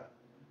presence of God.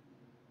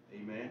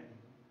 Amen?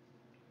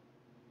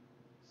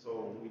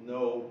 So we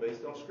know,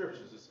 based on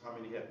scriptures, this is how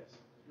many heavens?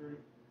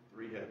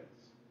 Three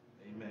heavens.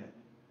 Amen.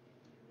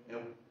 And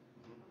I'm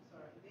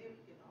sorry, then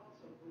we can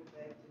also go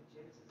back to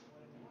Genesis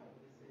 1:1,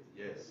 where it says,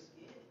 yes,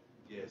 "In the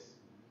beginning." yes,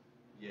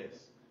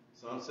 yes.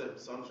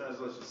 Some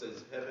translation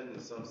says heaven,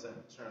 and some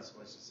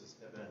translation says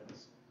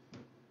heavens.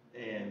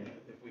 And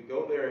if we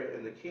go there,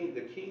 in the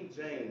King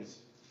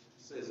James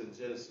says in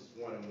Genesis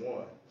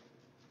 1:1,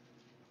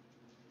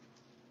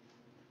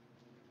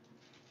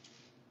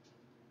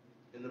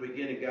 "In the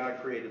beginning,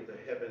 God created the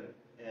heaven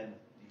and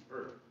the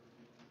earth."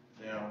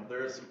 Now,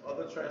 there are some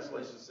other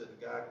translations that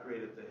God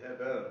created the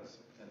heavens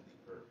and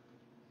the earth.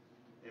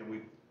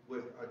 And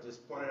I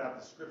just pointed out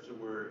the scripture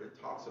where it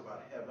talks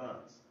about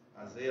heavens.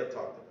 Isaiah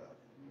talked about it.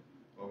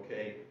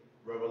 Okay,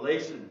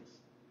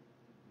 Revelations,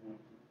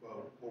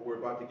 what we're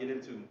about to get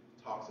into,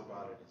 talks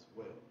about it as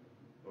well.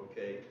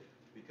 Okay,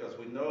 because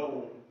we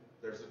know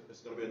there's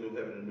going to be a new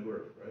heaven and a new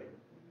earth, right?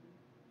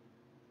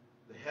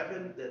 The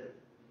heaven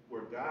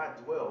where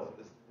God dwells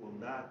will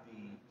not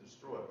be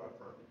destroyed by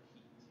fervent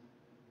heat.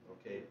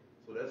 Okay,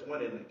 so that's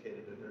one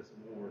indicator that there's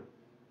more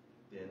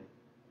than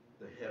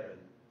the heaven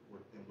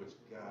in which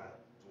God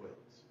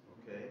dwells.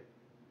 Okay.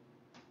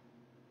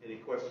 Any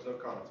questions or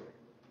commentary?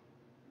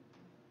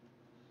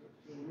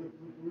 So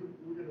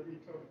we're going to be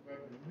talking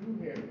about the new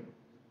heaven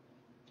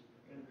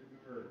and the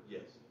new earth.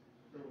 Yes.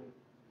 So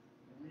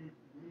we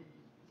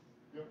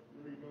don't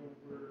really know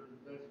where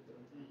that's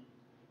going to be.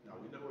 Now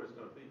we know where it's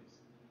going to be.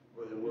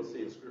 Well, then we'll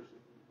see in Scripture.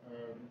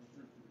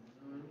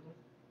 Jerusalem.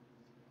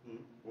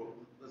 Well,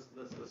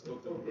 let's go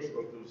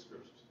through the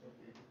Scriptures.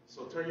 Okay.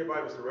 So turn your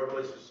Bibles to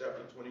Revelation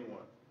chapter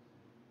 21,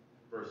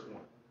 verse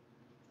 1.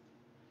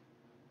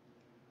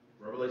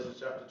 Revelation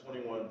chapter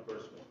 21,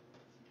 verse 1.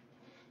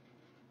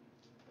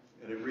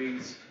 And it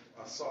reads,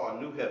 "I saw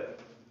a new heaven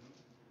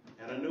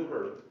and a new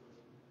earth,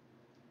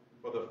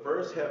 for the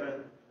first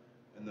heaven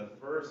and the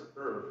first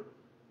earth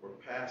were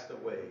passed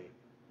away,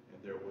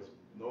 and there was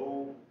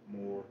no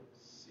more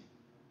sea."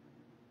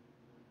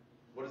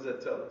 What does that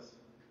tell us?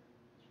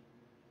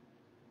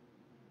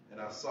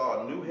 "And I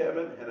saw a new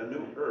heaven and a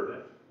new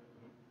earth,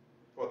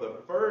 for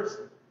the first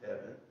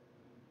heaven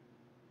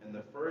and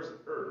the first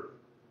earth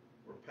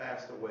were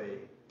passed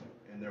away,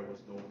 and there was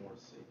no more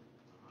sea."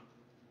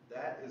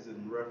 That is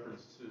in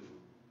reference to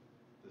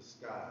the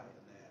sky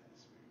and the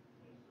atmosphere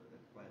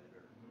and planet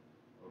Earth.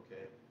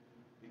 Okay?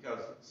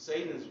 Because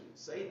Satan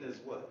is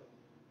what?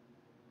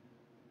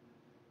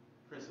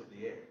 Prince of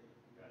the air.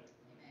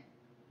 Amen.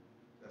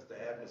 That's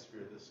the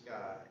atmosphere, the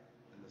sky,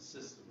 and the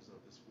systems of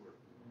this world.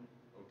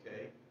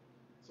 Okay?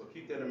 So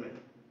keep that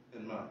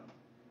in mind.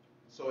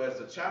 So as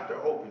the chapter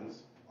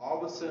opens,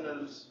 all the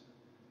sinners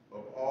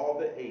of all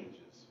the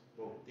ages,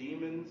 both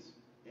demons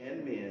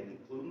and men,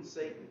 including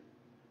Satan,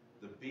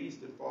 the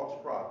beast and false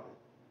prophet,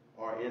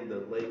 are in the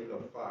lake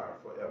of fire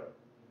forever.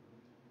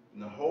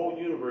 And the whole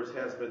universe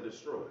has been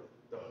destroyed.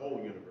 The whole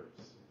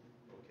universe.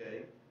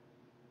 Okay?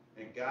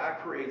 And God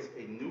creates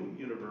a new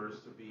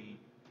universe to be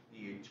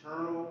the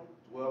eternal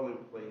dwelling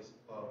place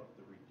of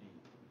the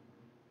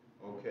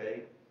redeemed.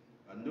 Okay?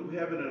 A new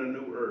heaven and a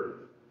new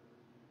earth.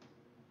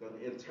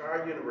 The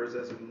entire universe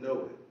as we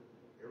know it,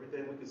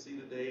 everything we can see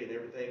today and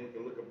everything we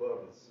can look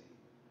above and see,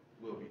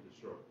 will be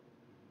destroyed.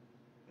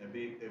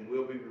 And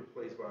will be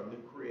replaced by a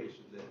new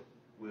creation that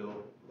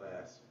will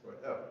last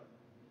forever.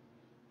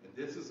 And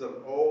this is an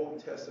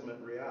Old Testament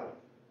reality.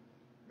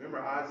 Remember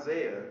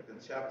Isaiah in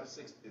chapter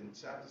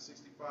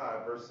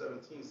 65, verse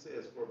 17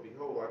 says, "For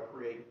behold, I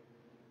create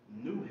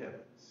new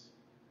heavens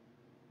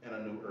and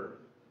a new earth.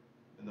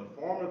 And the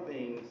former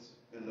things,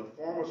 and the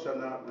former shall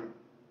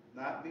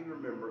not be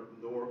remembered,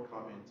 nor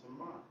come into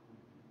mind."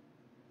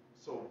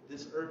 So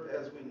this earth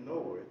as we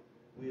know it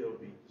will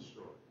be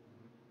destroyed.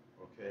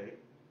 Okay?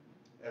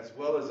 As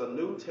well as a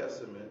New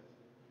Testament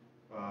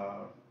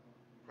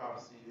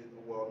prophecy,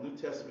 New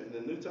Testament,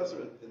 in the New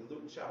Testament, in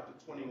Luke chapter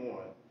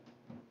 21,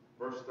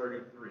 verse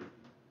 33,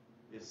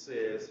 it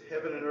says,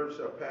 "Heaven and earth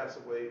shall pass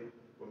away,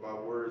 but my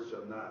words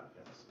shall not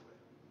pass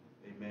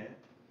away." Amen?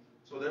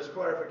 So there's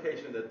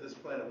clarification that this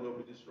planet will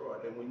be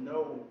destroyed. And we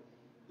know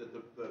that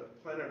the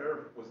planet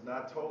Earth was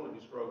not totally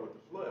destroyed with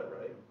the flood,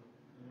 right?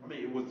 I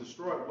mean, it was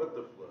destroyed with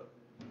the flood.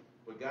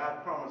 But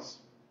God promised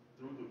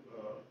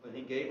and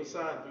he gave a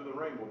sign through the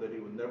rainbow that he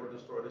would never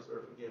destroy this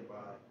earth again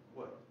by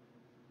what?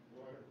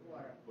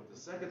 Water. But the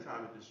second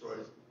time he destroys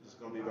it, it's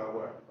going to be by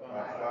what? By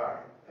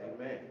fire.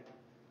 Amen.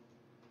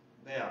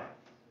 Now,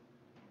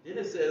 then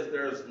it says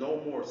there's no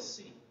more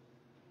sea.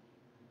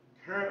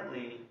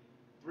 Currently,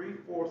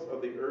 3/4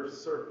 of the earth's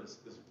surface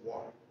is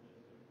water.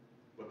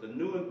 But the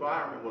new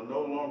environment will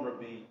no longer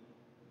be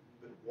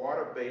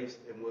water-based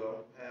and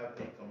will have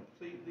a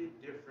completely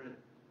different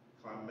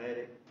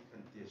climatic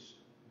condition.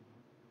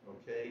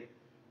 Okay?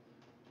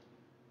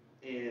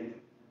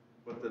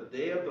 But the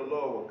day of the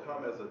Lord will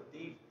come as a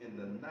thief in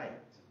the night,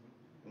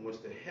 in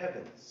which the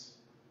heavens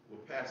will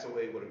pass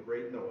away with a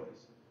great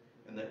noise,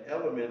 and the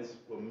elements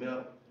will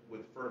melt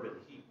with fervent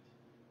heat.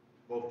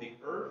 Both the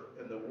earth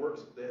and the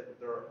works that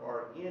there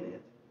are in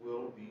it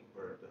will be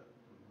burned up.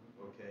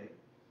 Okay?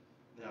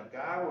 Now,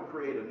 God will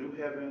create a new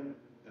heaven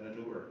and a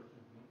new earth.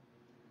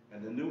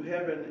 And the new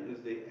heaven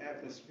is the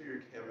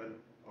atmospheric heaven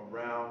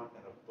around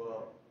and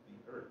above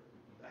the earth.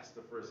 That's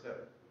the first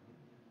heaven.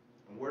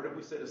 And where did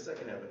we say the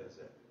second heaven is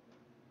at?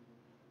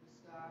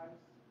 The stars.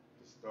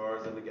 The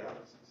stars and the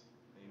galaxies.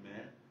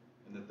 Amen.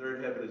 And the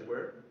third heaven is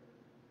where?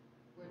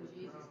 Where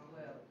Jesus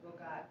dwells, where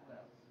God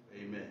dwells.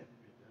 Amen.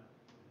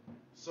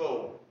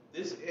 So,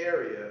 this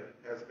area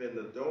has been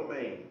the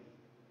domain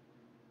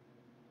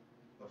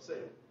of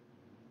Satan.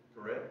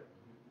 Correct?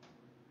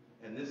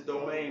 And this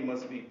domain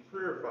must be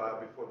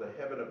purified before the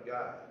heaven of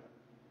God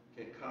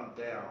can come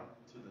down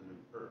to the new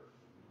earth.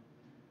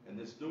 And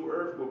this new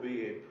earth will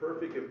be a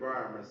perfect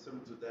environment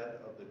similar to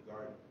that of the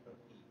Garden of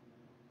Eden.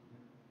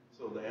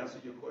 So to answer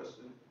your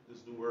question,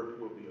 this new earth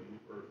will be a new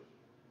earth.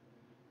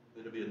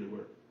 It'll be a new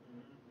earth.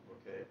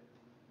 Okay?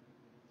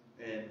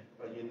 And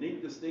a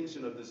unique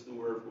distinction of this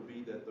new earth will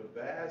be that the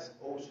vast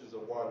oceans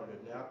of water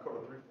that now cover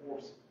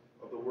 3/4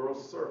 of the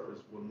world's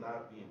surface will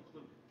not be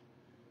included,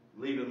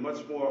 leaving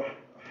much more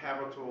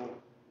habitable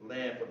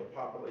land for the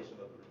population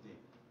of the redeemed.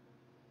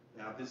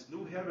 Now, this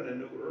new heaven and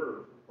new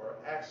earth are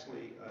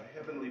actually a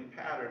heavenly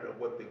pattern of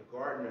what the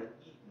Garden of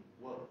Eden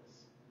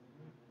was.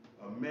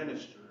 A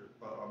minister,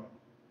 what am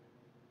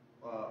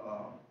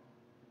I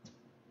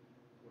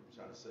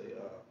trying to say?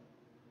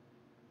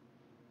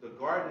 The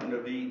Garden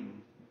of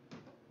Eden,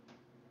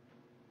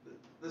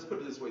 let's put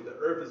it this way, the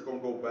earth is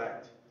going to go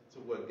back to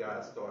what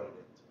God started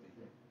it to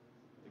be.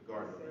 The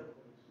Garden of Eden.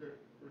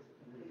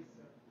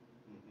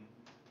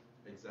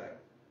 Exactly.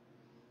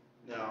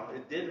 Now,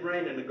 it did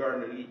rain in the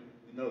Garden of Eden.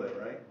 You know that,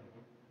 right?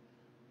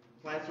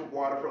 Plants with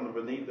water from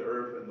beneath the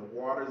earth, and the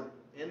waters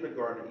in the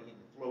Garden of Eden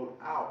flowed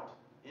out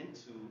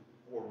into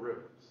 4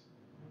 rivers.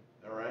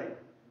 All right?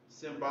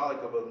 Symbolic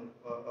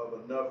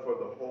of enough for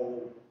the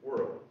whole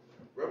world.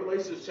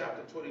 Revelation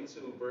chapter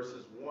 22,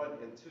 verses 1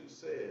 and 2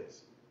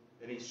 says,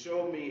 "And he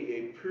showed me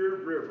a pure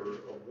river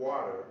of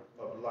water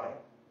of life,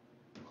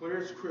 clear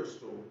as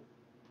crystal,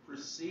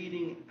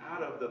 proceeding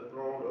out of the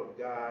throne of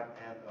God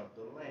and of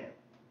the Lamb."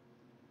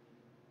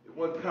 It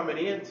wasn't coming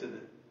into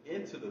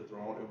the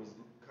throne, it was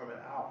coming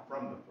out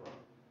from the throne.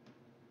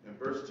 And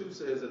verse 2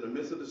 says, "In the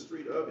midst of the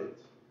street of it,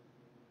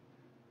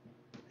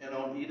 and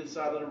on either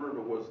side of the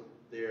river was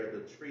there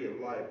the tree of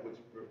life, which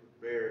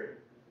bare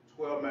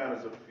 12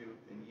 manners of fruit,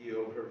 and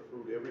yield her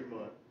fruit every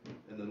month,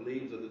 and the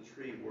leaves of the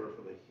tree were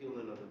for the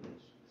healing of the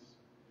nations."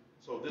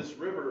 So this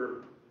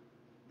river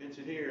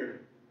mentioned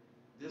here,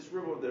 this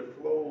river that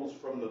flows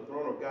from the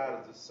throne of God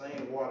is the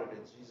same water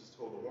that Jesus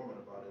told the woman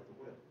about at the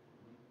wedding.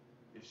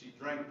 If she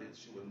drank it,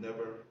 she would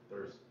never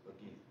thirst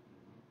again.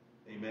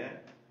 Amen?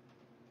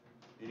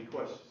 Any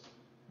questions?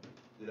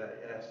 Did I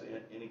ask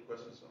any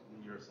questions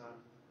on your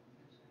assignment?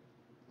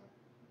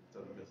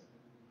 Doesn't miss it.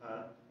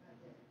 Huh?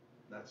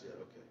 Not yet,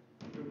 okay.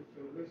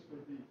 So this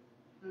would be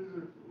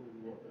physical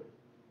water.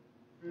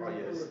 Physical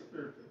yes. or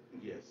spiritual?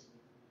 Yes.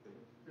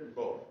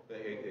 Physical. Both.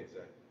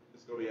 Exactly.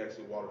 It's going to be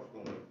actually water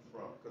flowing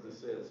from, because it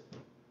says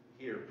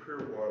here, pure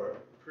water,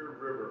 pure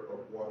river of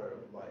water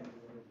of life.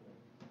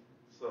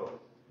 So,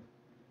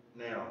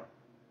 now,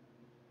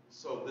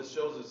 so this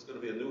shows it's going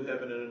to be a new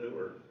heaven and a new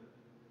earth.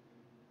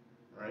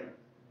 Right?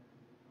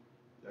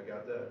 Y'all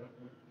got that?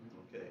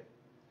 Okay.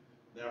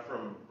 Now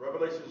from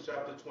Revelation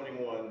chapter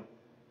 21,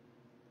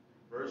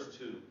 verse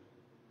 2,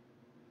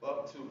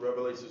 up to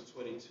Revelation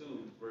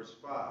 22, verse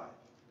 5.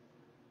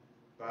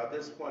 By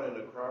this point in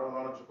the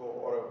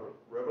chronological order of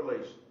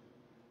Revelation,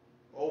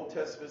 Old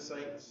Testament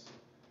saints,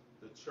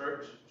 the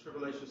church,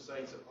 tribulation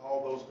saints, and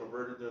all those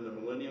converted in the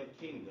millennium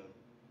kingdom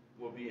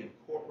will be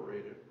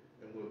incorporated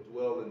and will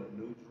dwell in the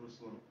New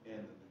Jerusalem and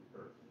the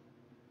new earth.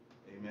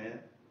 Amen.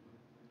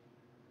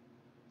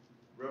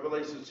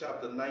 Revelation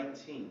chapter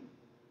 19,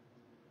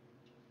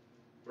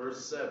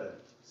 verse 7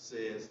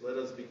 says, let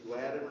us be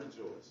glad and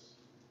rejoice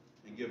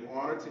and give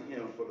honor to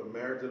him, for the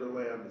marriage of the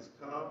Lamb is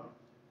come,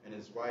 and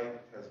his wife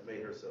has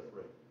made herself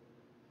ready.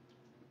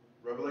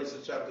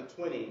 Revelation chapter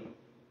 20,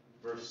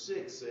 verse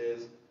 6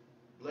 says,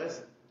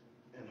 blessed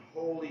and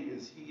holy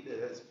is he that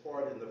has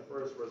part in the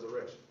first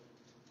resurrection.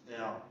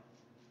 Now,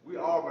 we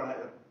all going to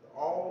have,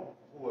 all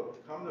who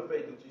have come to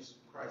faith in Jesus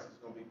Christ is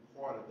going to be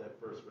part of that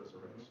first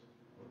resurrection.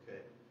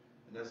 Okay?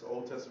 And that's the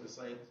Old Testament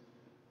saints.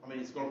 I mean,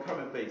 it's going to come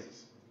in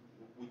phases.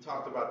 We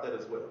talked about that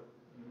as well.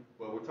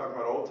 But we're talking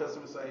about Old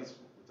Testament saints,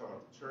 we're talking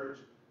about the church,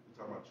 we're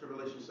talking about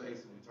tribulation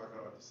saints, and we're talking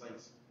about the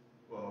saints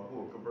who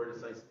are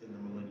converted saints in the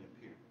millennium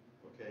period.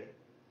 Okay?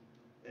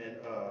 And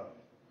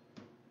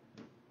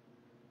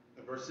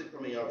verse 6,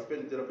 I mean, I'll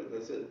finish it up.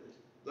 It said,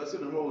 blessed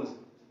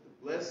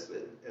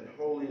and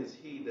holy is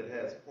he that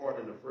has part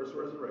in the first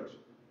resurrection.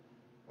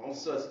 On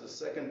such the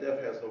second death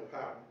has no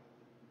power.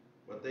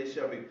 But they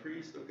shall be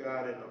priests of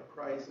God and of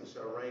Christ, and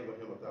shall reign with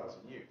him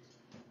 1,000 years.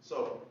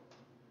 So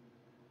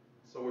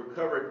we're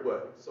covered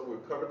what? So we're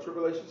covered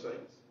tribulation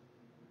saints.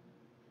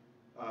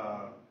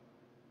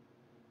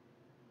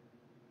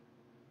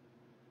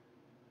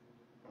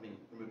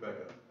 Let me back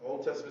up.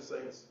 Old Testament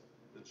saints,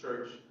 the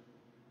church,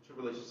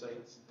 tribulation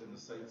saints, and the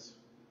saints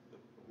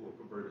who are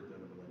converted in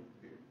the millennium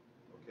period.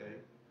 Okay?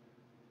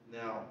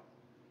 Now,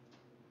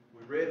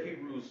 we read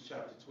Hebrews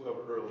chapter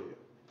 12 earlier.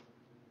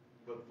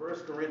 But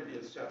 1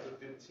 Corinthians chapter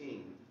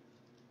 15,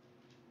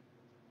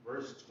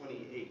 verse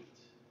 28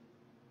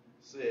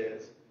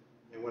 says,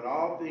 and when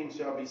all things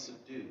shall be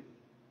subdued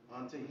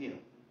unto him,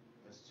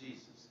 that's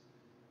Jesus,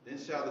 then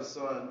shall the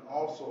Son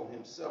also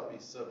himself be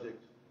subject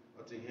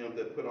unto him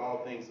that put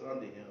all things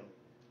under him,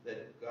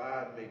 that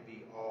God may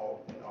be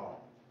all in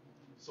all.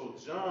 So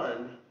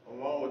John,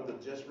 along with the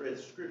just read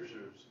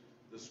scriptures,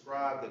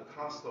 describe the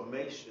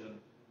consummation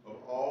of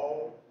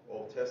all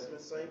Old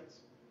Testament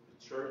saints,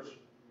 the church,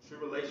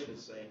 tribulation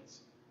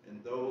saints,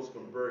 and those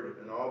converted,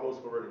 and all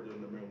those converted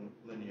during the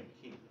millennium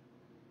kingdom.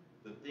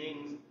 The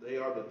things, they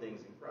are the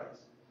things in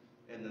Christ.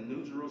 And the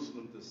New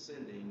Jerusalem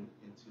descending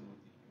into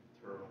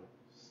the eternal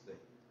state.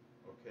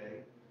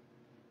 Okay?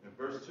 And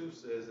verse 2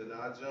 says, and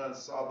I, John,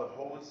 saw the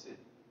holy city,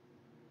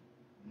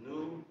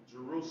 New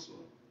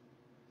Jerusalem,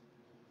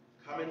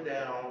 coming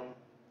down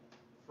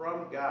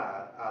from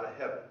God out of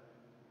heaven,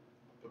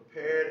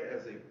 prepared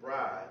as a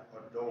bride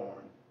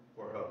adorned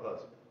for her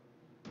husband.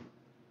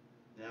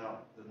 Now,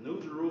 the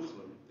New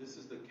Jerusalem, this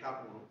is the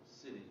capital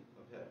city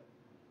of heaven.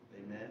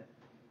 Amen?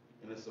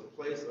 And it's a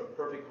place of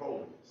perfect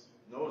holiness.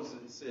 Notice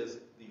it says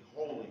the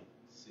holy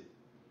city.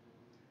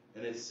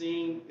 And it is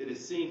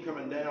seen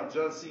coming down,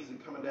 John sees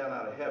it coming down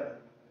out of heaven,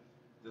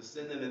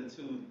 descending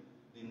into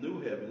the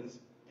new heavens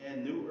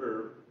and new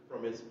earth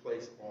from its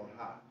place on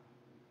high.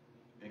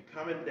 And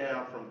coming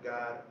down from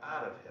God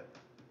out of heaven.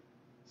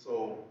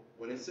 So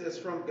when it says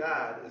from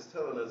God, it's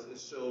telling us, it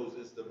shows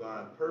its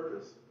divine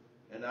purpose.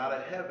 And out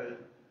of heaven,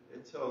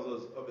 it tells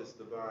us of its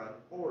divine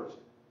origin.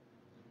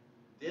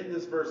 Then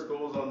this verse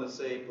goes on to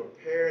say,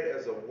 prepared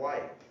as a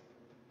wife,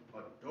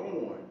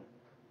 adorned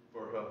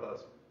for her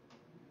husband.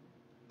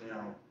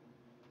 Now,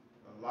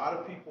 a lot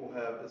of people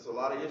there's a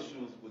lot of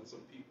issues with some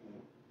people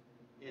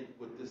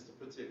with this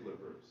particular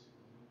verse.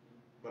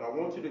 But I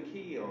want you to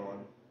key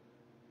on,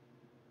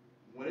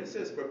 when it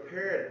says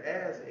prepared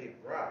as a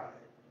bride,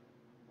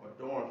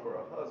 adorned for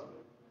a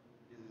husband,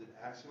 is it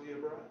actually a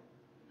bride?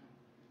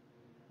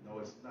 No,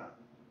 it's not.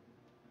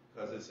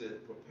 Because it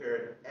said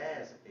prepared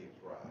as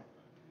a bride.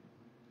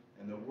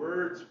 And the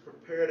words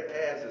prepared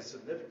as is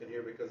significant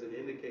here because it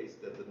indicates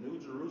that the New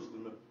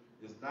Jerusalem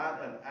is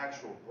not an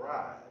actual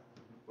bride,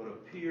 but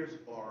appears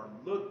or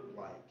looked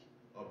like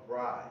a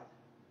bride,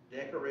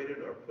 decorated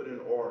or put in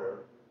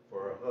order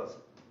for her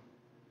husband.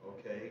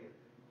 Okay?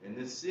 And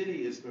this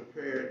city is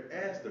prepared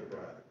as the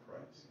bride of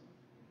Christ.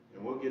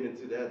 And we'll get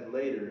into that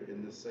later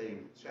in the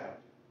same chapter.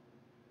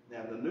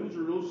 Now, the New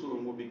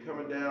Jerusalem will be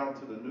coming down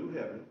to the new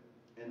heaven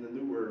and the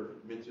new earth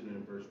mentioned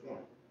in verse 1.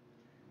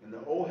 And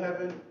the old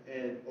heaven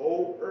and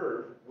old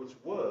earth, which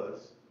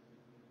was,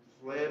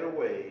 fled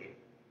away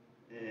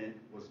and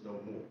was no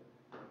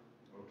more.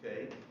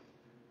 Okay?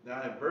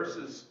 Now, in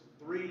verses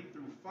 3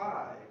 through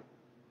 5,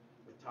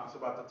 it talks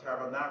about the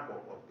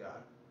tabernacle of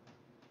God.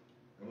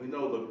 And we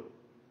know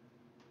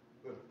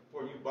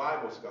for you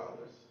Bible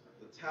scholars,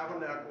 the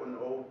tabernacle in the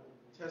Old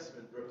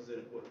Testament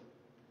represented what?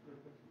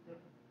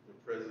 The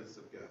presence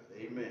of God.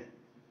 Amen.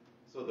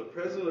 So the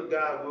presence of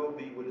God will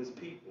be with his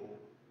people,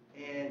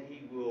 and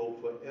he will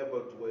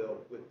forever dwell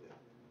with them.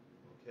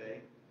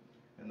 Okay?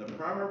 And the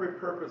primary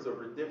purpose of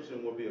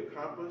redemption will be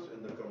accomplished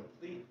in the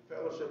complete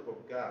fellowship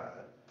of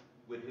God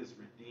with his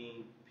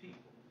redeemed people.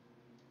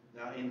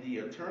 Now, in the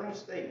eternal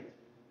state,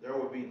 there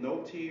will be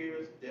no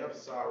tears, death,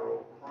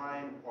 sorrow,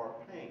 crying, or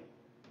pain.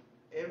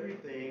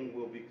 Everything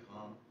will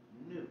become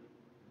new.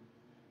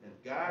 And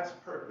God's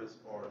purpose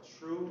are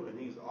true, and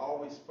he's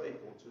always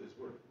faithful to his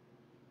word.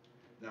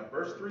 Now,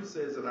 verse 3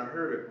 says, "And I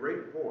heard a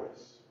great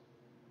voice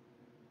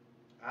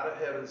out of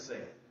heaven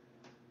saying,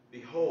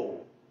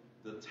 Behold,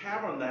 the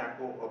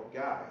tabernacle of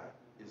God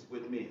is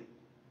with men,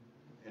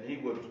 and he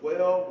will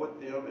dwell with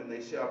them, and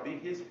they shall be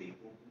his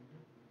people,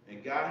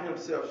 and God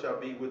himself shall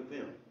be with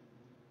them,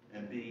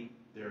 and be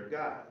their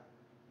God."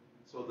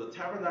 So the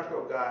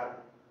tabernacle of God,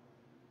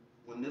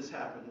 when this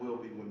happened, will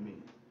be with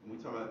men.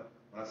 And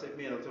when I say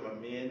men, I'm talking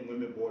about men,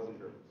 women, boys, and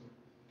girls.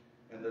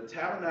 And the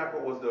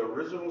tabernacle was the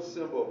original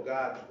symbol of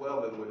God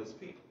dwelling with his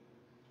people.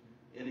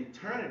 In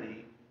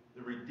eternity,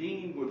 the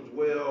redeemed will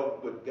dwell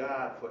with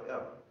God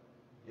forever.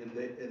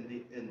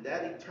 In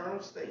that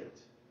eternal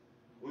state,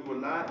 we will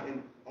not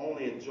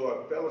only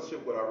enjoy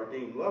fellowship with our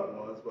redeemed loved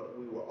ones, but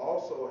we will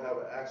also have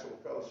an actual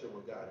fellowship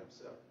with God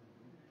himself.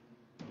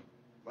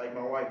 Like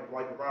my wife,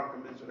 like Veronica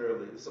mentioned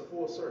earlier, it's a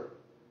full circle.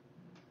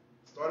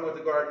 Starting with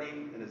the Garden of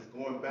Eden, and it's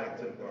going back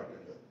to the Garden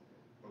of Eden.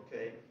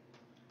 Okay?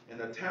 And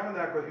the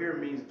tabernacle here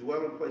means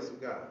dwelling place of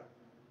God.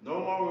 No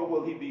longer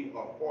will he be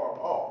afar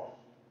off.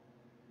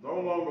 No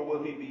longer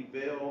will he be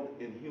veiled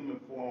in human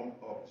form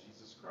of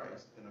Jesus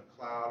Christ in a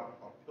cloud,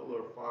 a pillar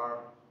of fire,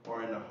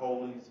 or in the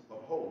holies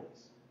of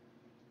holies.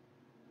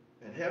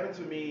 And heaven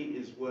to me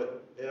is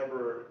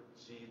wherever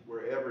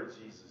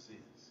Jesus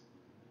is.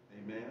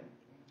 Amen?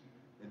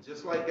 And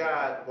just like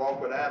God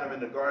walked with Adam in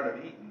the Garden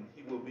of Eden,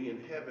 he will be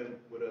in heaven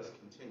with us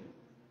continually.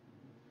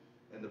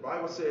 And the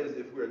Bible says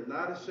if we're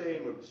not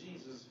ashamed of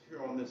Jesus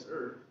here on this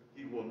earth,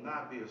 he will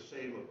not be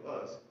ashamed of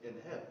us in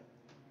heaven.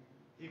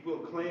 He will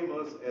claim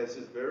us as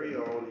his very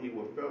own. He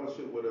will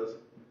fellowship with us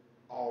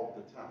all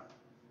the time.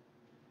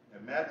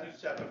 And Matthew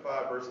chapter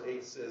 5 verse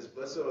 8 says,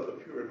 "Blessed are the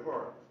pure in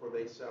heart, for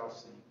they shall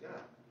see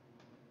God."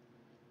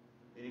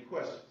 Any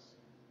questions?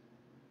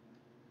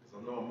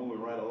 Because I know I'm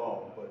moving right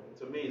along, but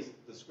to me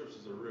the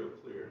scriptures are real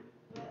clear.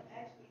 Well,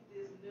 actually,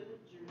 this New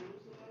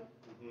Jerusalem,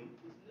 this New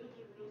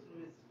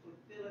Jerusalem is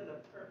fulfilling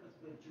the purpose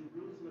what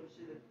Jerusalem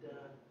should have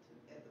done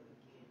at the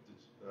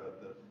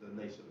beginning.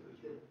 The nation of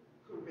Israel.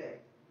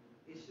 Correct.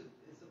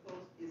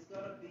 It's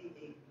gonna be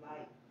a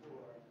light for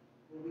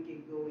where we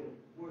can go and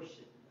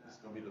worship God. It's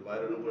gonna be the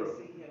light of the world.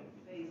 We can see him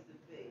face to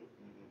face.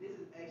 This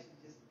is actually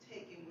just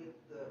taking what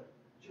the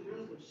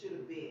Jerusalem should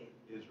have been.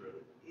 Israel.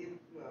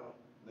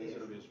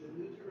 Nation of Israel. The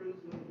New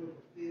Jerusalem will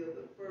fulfill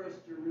the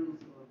first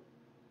Jerusalem,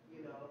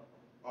 you know.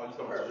 Oh, you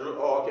talking about Jerusalem?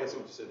 Oh, okay, so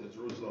what you said, the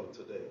Jerusalem of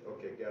today.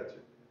 Okay, got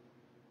you.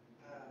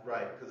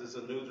 Right, because it's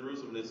a New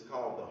Jerusalem. It's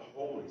called the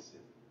Holy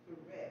City.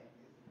 Correct.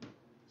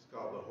 It's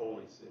called the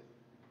Holy City.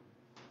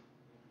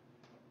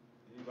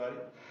 Anybody?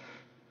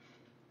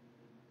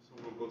 So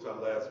we'll go to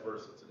our last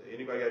verse of today.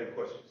 Anybody got any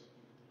questions?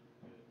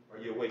 Are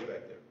you awake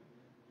back there?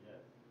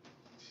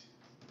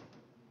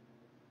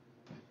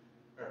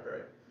 Yeah. All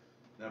right.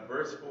 Now,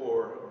 verse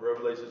 4 of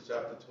Revelation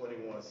chapter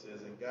 21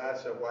 says, "And God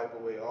shall wipe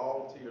away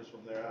all tears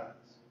from their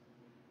eyes,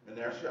 and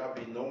there shall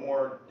be no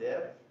more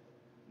death,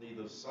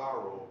 neither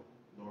sorrow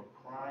nor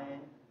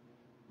crying,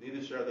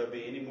 neither shall there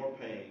be any more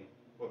pain,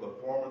 for the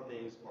former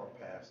things are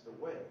passed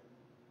away."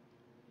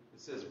 It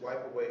says,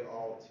 wipe away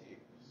all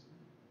tears.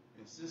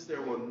 And since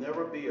there will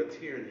never be a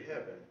tear in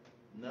heaven,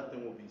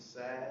 nothing will be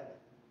sad,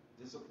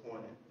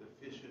 disappointed,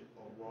 deficient,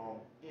 or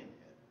wrong in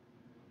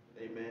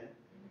heaven. Amen.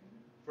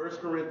 1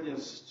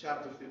 Corinthians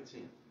chapter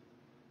 15.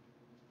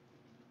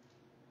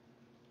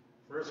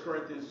 1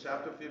 Corinthians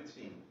chapter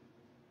 15,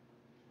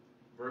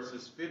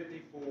 verses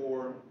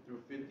 54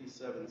 through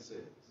 57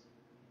 says,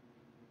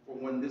 "For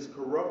when this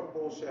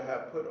corruptible shall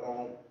have put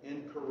on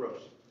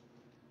incorruption,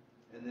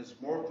 and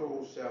this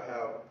mortal shall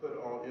have put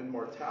on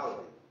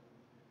immortality,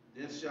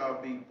 then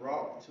shall be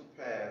brought to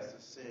pass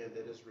the saying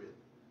that is written,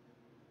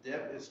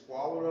 Death is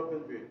swallowed up in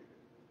victory.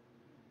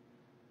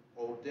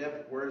 O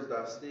death, where is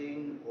thy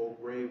sting? O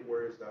grave,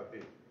 where is thy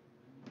victory?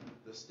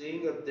 The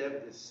sting of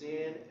death is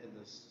sin, and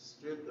the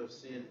strength of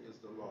sin is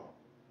the law.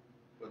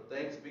 But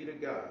thanks be to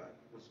God,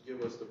 which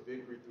give us the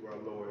victory through our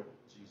Lord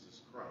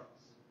Jesus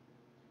Christ."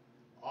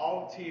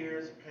 All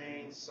tears,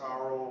 pain,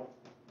 sorrow,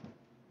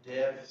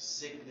 death,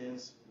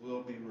 sickness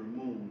will be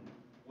removed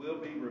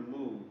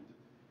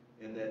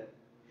in that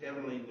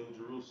heavenly New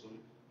Jerusalem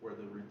where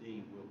the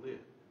redeemed will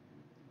live.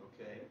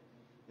 Okay?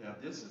 Now,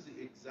 this is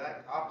the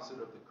exact opposite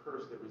of the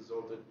curse that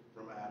resulted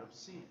from Adam's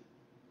sin.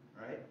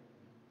 Right?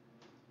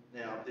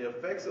 Now, the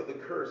effects of the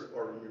curse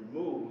are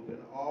removed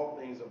and all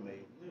things are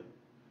made new.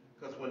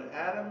 Because when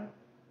Adam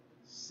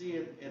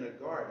sin in a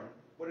garden,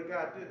 what did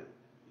God do?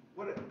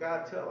 What did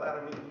God tell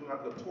Adam? He was going to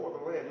have to toil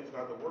the land. He was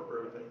going to have to work for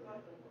everything.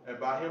 And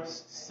by him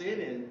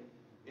sinning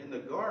in the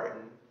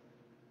garden,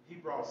 he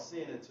brought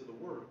sin into the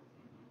world.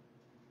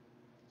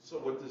 So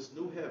with this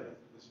new heaven,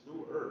 this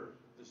new earth,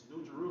 this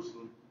new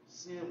Jerusalem,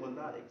 sin will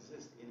not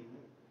exist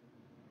anymore.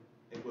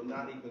 It will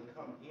not even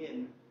come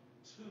into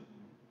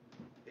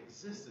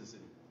existence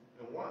anymore.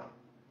 And why?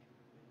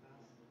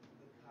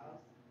 Because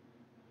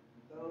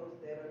those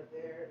that are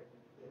there,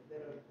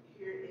 that are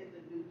here in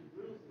the New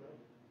Jerusalem,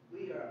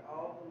 we are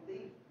all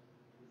believers.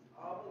 It's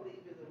all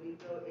believers, and we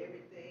know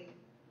everything.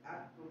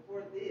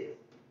 Before this,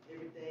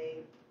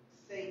 everything,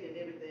 Satan and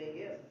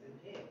everything else is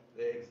in him.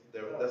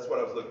 That's what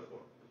I was looking for.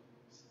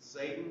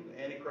 Satan,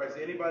 Antichrist,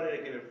 anybody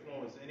that can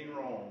influence any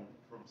wrong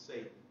from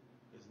Satan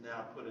is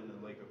now put in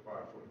the lake of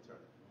fire for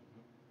eternity.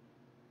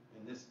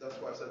 And that's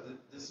why I said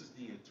this is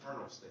the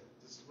eternal state.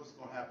 This is what's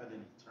going to happen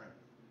in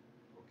eternity.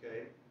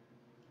 Okay?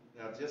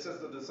 Now, just as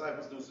the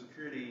disciples knew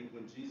security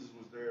when Jesus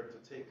was there to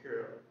take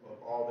care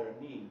of all their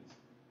needs,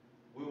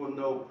 we will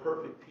know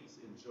perfect peace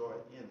and joy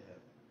in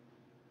heaven.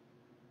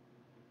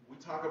 We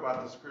talk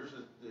about the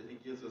scriptures that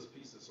he gives us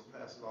peace that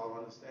surpasses all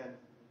understanding.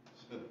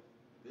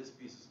 This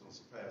peace is going to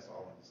surpass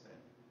all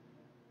understanding.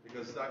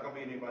 Because it's not going to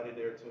be anybody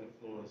there to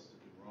influence to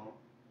do wrong.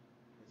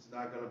 It's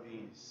not going to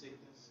be any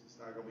sickness. It's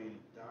not going to be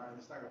any dying.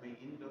 It's not going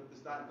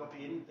to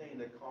be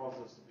anything that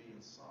causes us to be in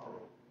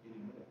sorrow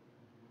anymore.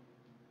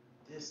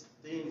 This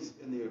things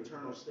in the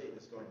eternal state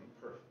is going to be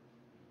perfect.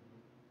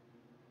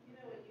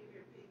 You know, when you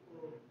hear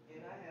people,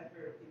 and I have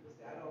heard people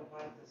say, I don't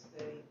like to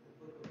study the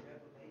book of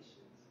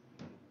Revelations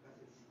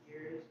because it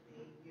scares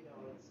me, it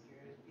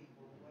scares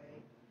people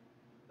away.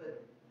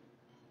 But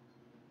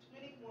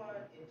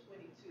 21 and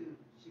 22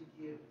 should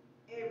give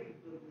every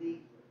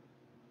believer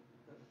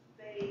the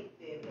faith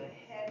and the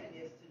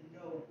happiness to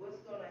know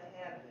what's going to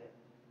happen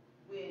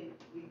when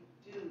we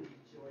do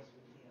rejoice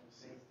with him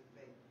face to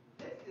face.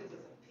 That gives us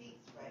a peace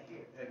right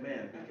here.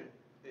 Amen.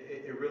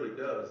 It really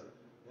does.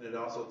 And it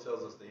also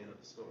tells us the end of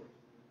the story.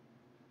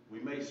 We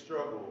may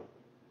struggle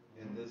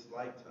in this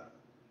lifetime,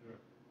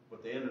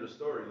 but the end of the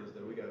story is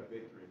that we got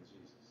victory in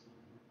Jesus.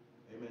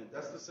 Amen.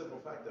 That's the simple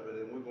fact of it.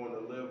 And we're going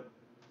to live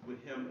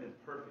with him in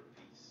perfect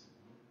peace.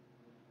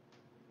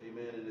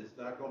 Amen. And it's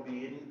not going to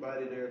be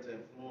anybody there to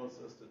influence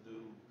us to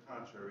do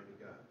contrary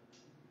to God.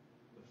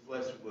 The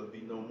flesh will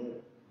be no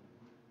more.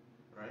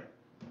 Right?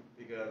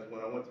 Because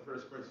when I went to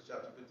 1 Corinthians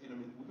chapter 15,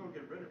 we're going to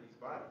get rid of these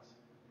bodies.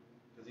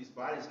 Because these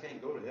bodies can't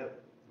go to heaven.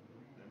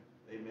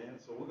 Amen.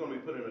 So we're going to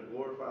be put in a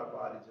glorified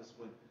body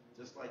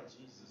just like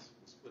Jesus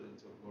was put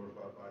into a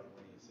glorified body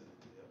when he ascended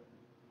to heaven.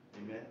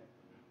 Amen.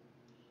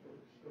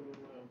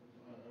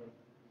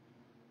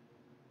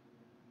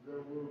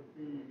 There will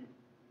be,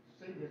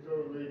 Satan is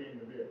already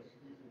in the abyss.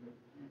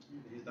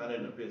 He's not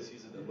in the abyss.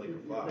 He's in the lake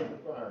of fire. Lake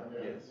of fire,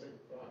 yeah. Yes. Lake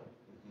of fire.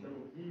 So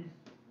he's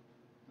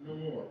no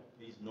more.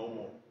 He's no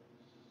more.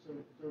 So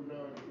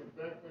now,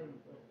 back when in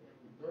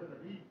the Garden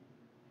of Eden,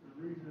 the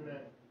reason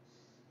that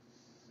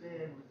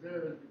sin was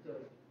there is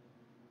because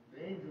the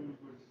angels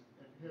was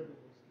in heaven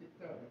was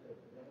kicked out of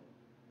heaven, right?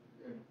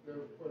 And that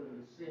was part of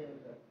the sin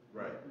that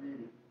was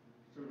created.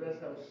 So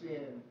that's how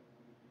sin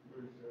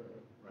was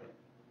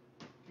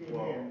came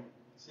in.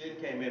 Sin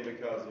came in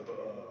because of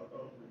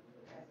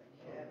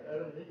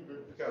Adam and Eve.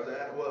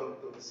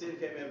 Because sin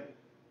came in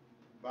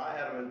by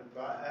Adam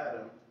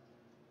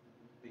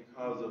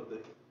because of the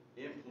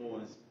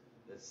influence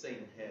that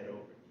Satan had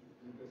over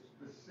Eve.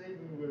 The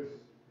Satan was.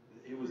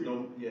 He was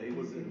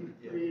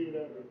created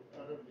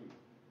out of the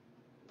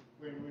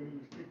when he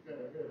was kicked out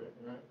of heaven,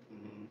 right?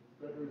 Mm-hmm.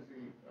 That was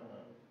the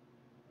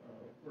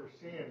where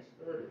sin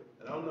started.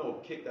 And I don't know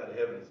if kicked out of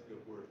heaven is a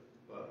good word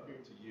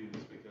to use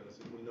because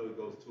we know he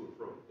goes to and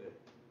fro today.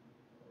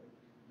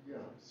 Yeah.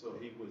 So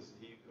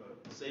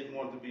Satan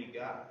wanted to be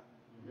God.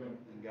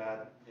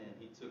 Yeah. And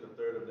he took a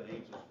third of the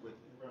angels with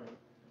him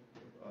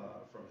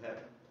from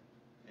heaven.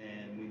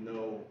 And we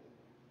know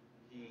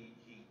he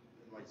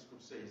like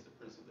Scripture says, he's the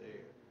prince of the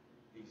air.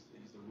 He's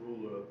the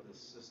ruler of this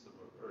system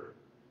of earth.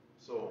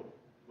 So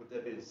with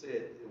that being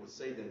said, it was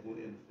Satan who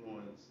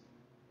influenced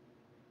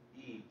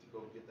Eve to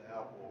go get the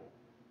apple,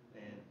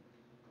 and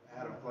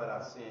Adam flat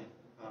out sinned.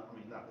 Not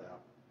the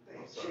apple.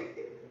 I'm sorry,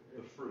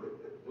 the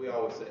fruit. We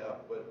always say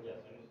apple, but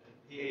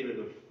he ate of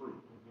the fruit,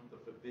 the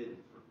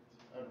forbidden fruit.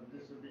 Out of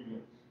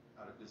disobedience.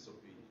 Out of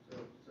disobedience.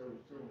 So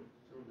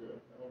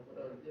what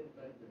I was getting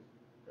back is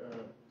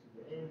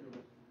the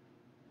angels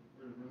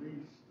were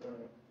released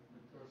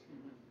because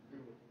they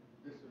were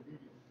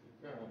disobedient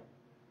to God.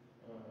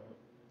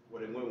 Well,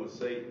 they went with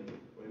Satan.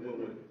 They went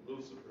with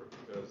Lucifer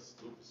because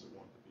Lucifer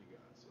wanted to be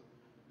God. So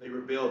they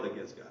rebelled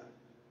against God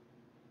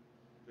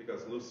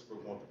because Lucifer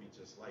wanted to be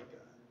just like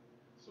God.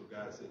 So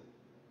God said,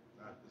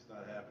 it's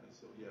not happening.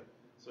 So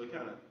so he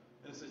kind of,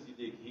 in a sense, he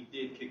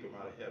did kick him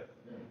out of heaven.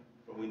 Yeah.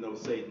 But we know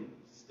Satan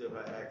still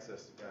had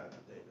access to God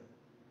today,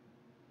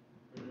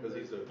 because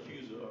he's the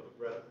accuser of the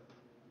brethren.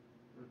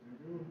 But the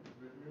new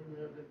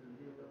heaven, the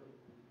new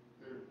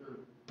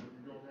earth,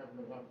 you don't have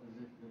no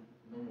opposition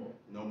no more.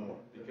 No more,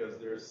 because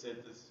they're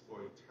sentenced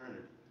for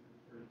eternity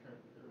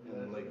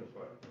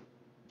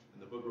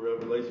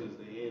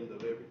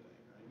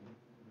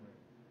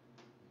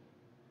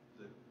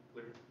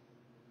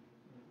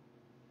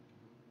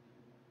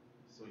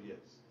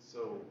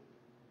So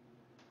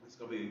it's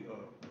gonna be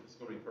perfect. It's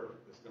gonna be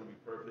perfect.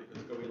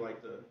 It's gonna be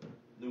like the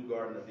new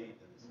Garden of Eden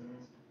in a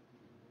sense.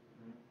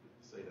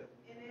 Say that.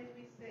 And as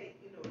we say,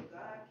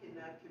 God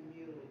cannot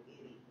commune with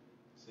any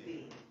See.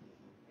 sin.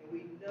 And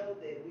we know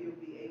that we'll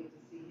be able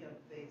to see him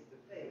face to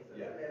face. So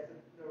that lets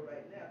us know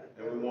right now that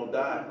And we won't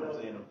die from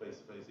seeing him face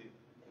to face either.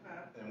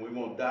 Huh? And we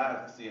won't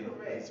die from seeing him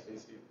face to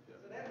face either. Yeah.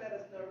 So that let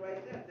us know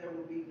right now there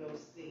will be no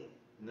sin.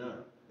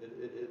 None. I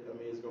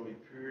mean, it's going to be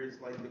pure. It's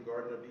like the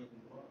Garden of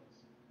Eden was.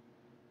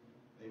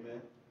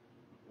 Amen.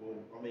 Well,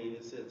 I mean,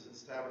 it says the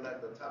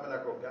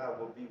tabernacle of God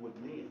will be with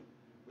men,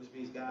 which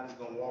means God is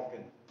going to walk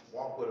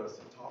with us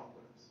and talk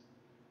with us.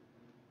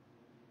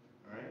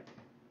 All right.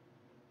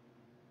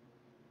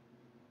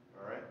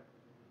 All right.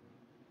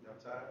 Y'all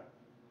tired?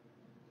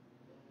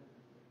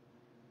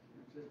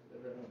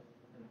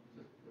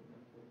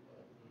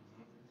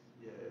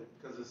 Yeah,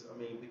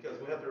 because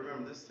we have to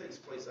remember this takes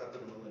place after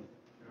the millennium.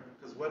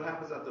 Because what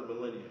happens after the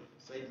millennium?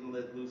 Satan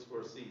let loose for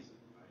a season.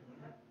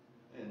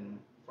 And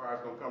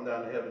fire's going to come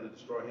down to heaven to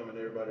destroy him and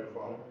everybody that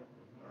follow him.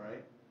 All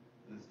right?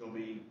 And it's going to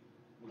be,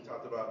 we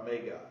talked about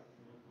Magog.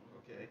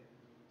 Okay?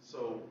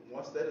 So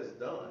once that is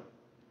done,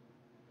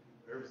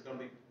 earth's going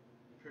to be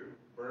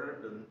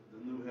burned, the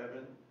new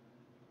heaven,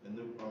 the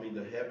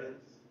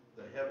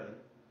heaven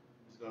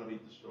is going to be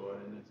destroyed,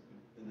 and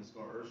it's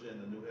going to usher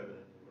in the new heaven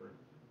and new earth.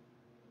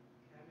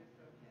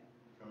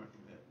 Coming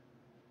from heaven.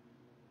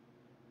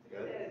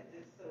 Got it? That is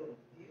just so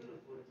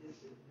beautiful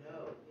just to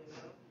know,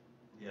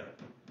 Yeah.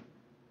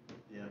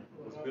 Yeah.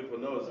 What's beautiful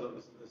to know is,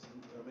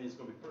 it's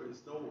going to be perfect.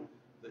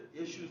 The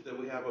issues that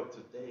we have of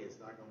today is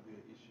not going to be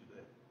an issue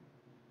there.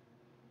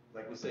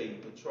 Like we say,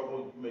 you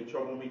may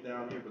trouble me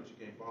down here, but you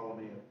can't follow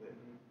me up there.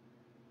 And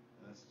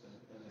that's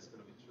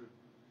going to be true.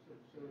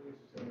 So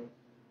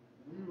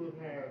we will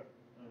have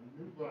a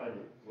new body.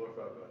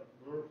 Glorified body.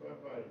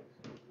 Glorified bodies.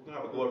 We're going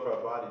to have a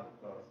glorified body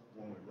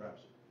when we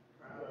rapture.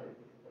 Right.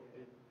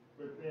 Okay.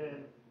 But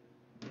then,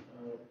 a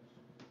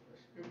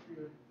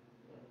scripture, I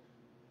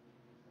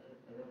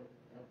don't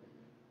have the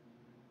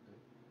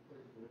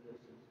place where this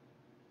is,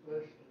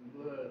 flesh and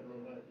blood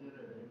will not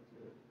enter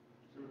into it.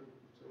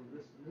 So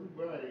this new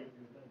body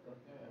is not going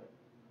to have.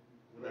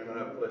 We're not going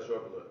to have flesh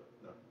or blood.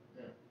 No.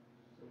 Yeah.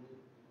 So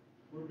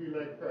we'll be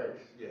like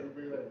Christ. Yeah. We'll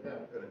be like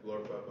God. And a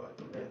glorified body.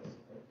 Yes.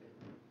 Okay.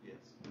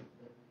 Yes.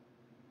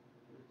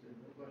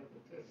 Nobody can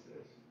test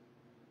this.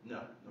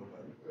 No,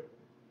 nobody.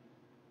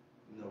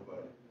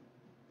 Nobody.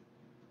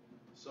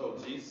 So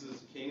Jesus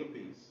is King of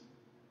Peace,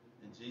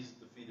 and Jesus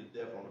defeated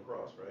death on the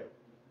cross, right?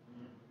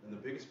 Mm-hmm. And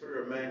the biggest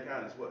fear of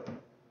mankind is what?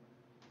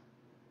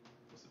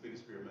 What's the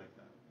biggest fear of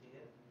mankind?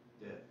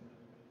 Death.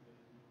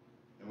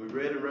 And we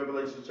read in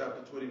Revelation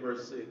chapter 20,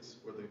 verse 6,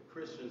 where the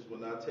Christians will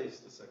not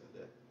taste the second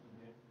death.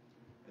 Mm-hmm.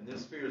 And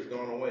this fear is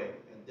gone away,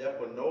 and death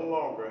will no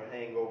longer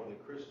hang over the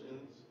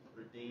Christians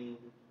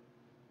redeemed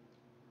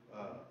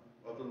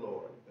of the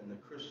Lord, and the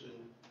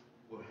Christian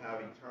will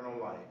have eternal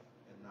life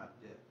and not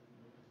death.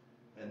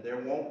 And there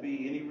won't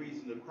be any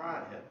reason to cry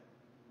in heaven.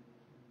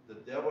 The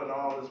devil and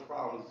all his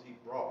problems he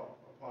brought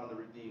upon the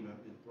redeemed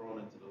have been thrown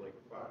into the lake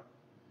of fire.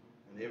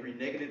 And every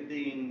negative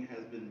thing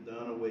has been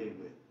done away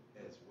with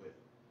as well.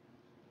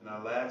 And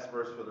our last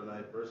verse for the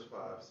night, verse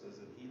 5, says,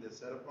 And he that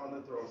sat upon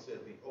the throne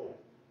said, Behold,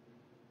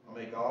 I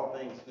make all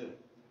things new.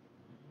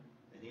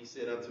 And he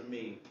said unto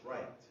me,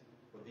 Write,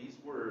 for these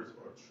words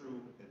are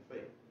true and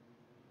faithful.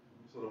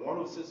 So the one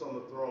who sits on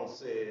the throne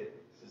said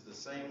is the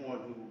same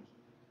one whose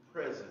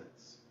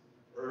presence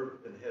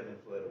earth and heaven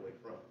fled away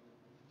from.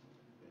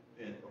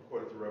 And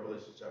according to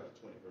Revelation chapter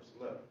 20, verse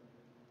 11.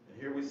 And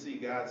here we see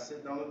God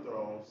sitting on the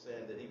throne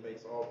saying that he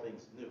makes all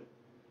things new.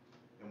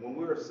 And when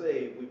we are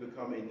saved, we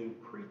become a new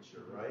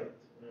creature, right?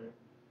 Mm-hmm.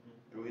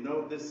 And we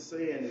know this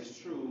saying is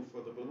true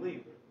for the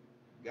believer.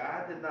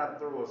 God did not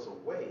throw us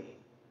away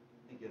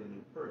and get a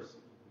new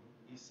person.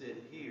 He said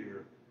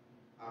here,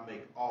 I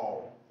make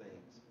all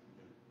things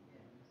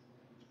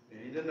new.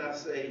 And he did not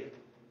say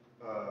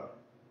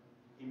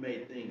he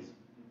made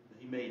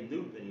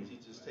new things. He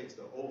just takes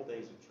the old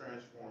things and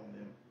transforms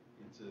them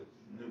into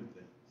new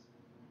things.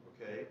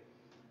 Okay?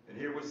 And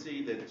here we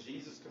see that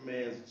Jesus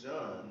commands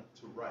John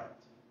to write.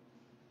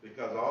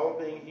 Because all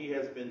things he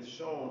has been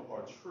shown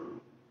are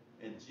true.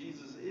 And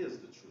Jesus is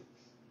the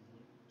truth.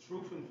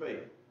 Truth and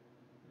faith.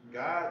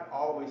 God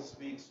always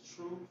speaks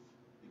truth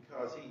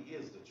because he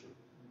is the truth.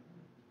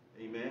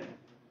 Amen?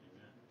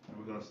 And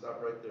we're going to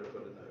stop right there for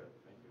tonight.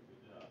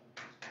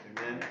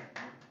 Amen?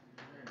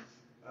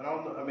 I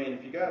don't know,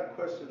 if you got a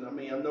question, I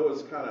know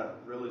it's kind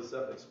of really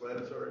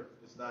self-explanatory.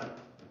 It's not,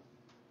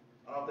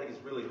 I don't think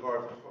it's really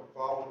hard to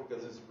follow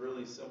because it's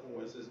really simple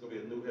when it says it's going to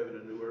be a new heaven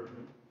and a new earth.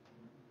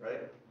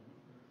 Right?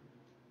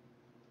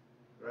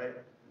 Right?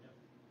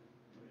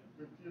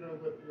 But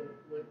what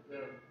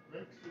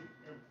makes it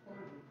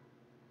important.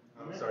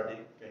 I'm sorry,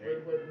 Dean.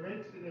 What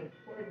makes it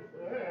important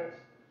for us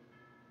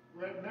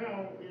right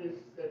now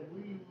is that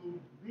we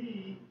will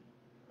be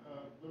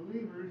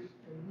believers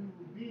and we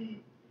will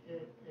be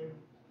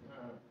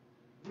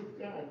with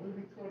God. We'll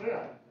be caught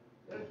up.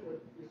 That's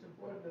what it's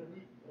important that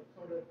we are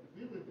caught up to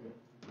be with Him.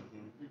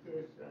 Mm-hmm. Because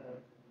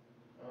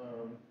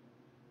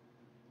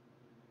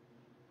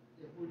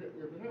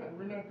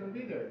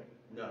be there.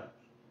 No.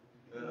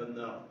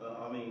 No.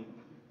 I mean,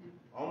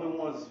 only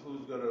ones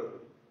who's gonna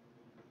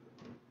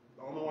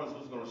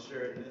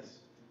share in this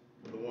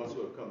are the ones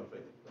who have come to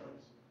faith in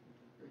Christ.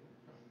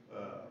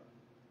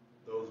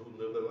 Those who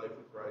live their life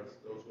for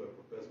Christ, those who have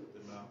professed with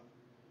their mouth,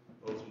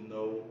 those who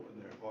know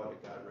in their heart that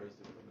God raised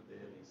him from the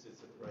dead and he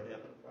sits at the right hand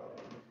of the Father,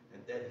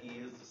 and that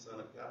he is the Son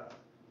of God,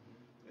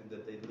 and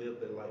that they live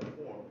their life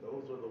for him.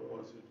 Those are the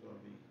ones who's going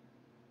to be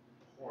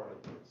part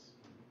of this.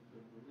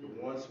 The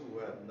ones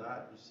who have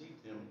not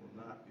received him will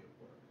not be a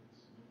part of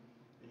this.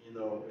 And you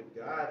know,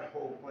 God's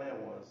whole plan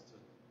was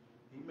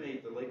he made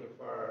the lake of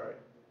fire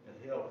and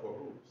hell for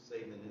who?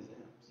 Satan and his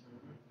imps.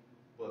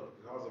 But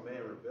because of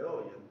man's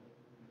rebellion,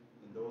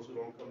 and those who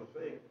don't come to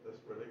faith,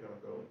 that's where they're going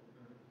to go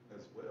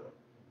as well.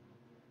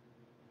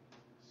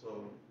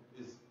 So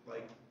it's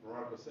like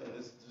Ronald was saying,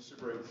 this should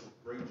bring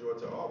great joy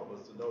to all of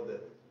us to know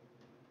that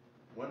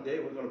one day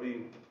we're going to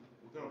be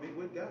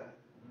with God.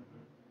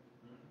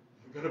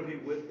 We're going to be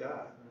with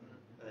God,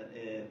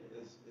 and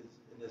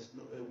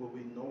it will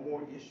be no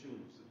more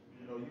issues.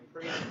 You know, you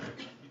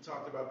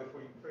talked about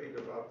before you prayed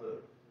about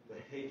the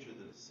hatred,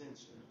 the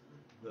dissension,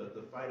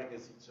 the fight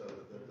against each other.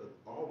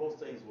 All those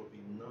things will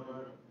be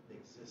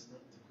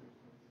non-existent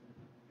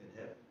in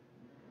heaven.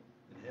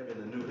 In heaven,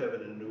 the new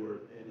heaven and the new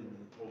earth, and in the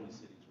holy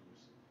city,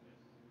 Jerusalem.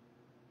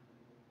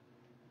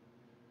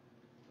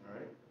 All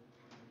right.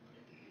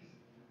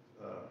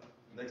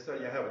 Next time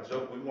you have a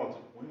joke, we want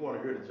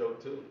to hear the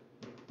joke too.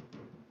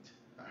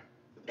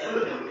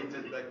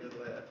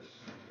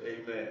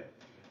 Amen.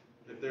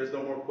 If there's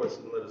no more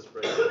questions, let us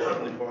pray.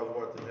 Heavenly Father, who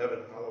art in heaven,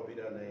 hallowed be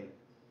thy name.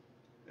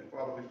 And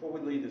Father, before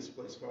we leave this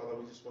place, Father,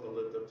 we just want to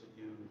lift up to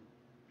you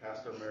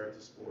Pastor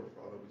Emeritus Ford,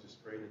 Father. We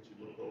just pray that you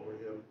look over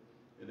him.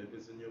 And if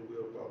it's in your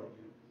will, Father,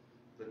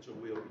 let your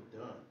will be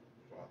done,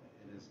 Father,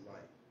 in his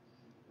life.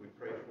 We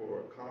pray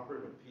for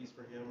comfort and peace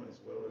for him, as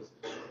well as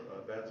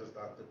Evangelist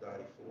Dr.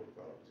 Dottie Ford,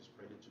 Father. We just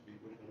pray that you be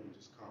with him and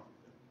just comfort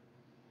them.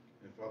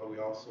 And Father, we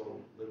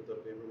also lift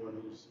up everyone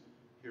who's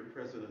here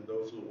present and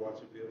those who are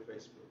watching via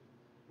Facebook.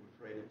 We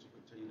pray that you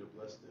continue to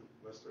bless them,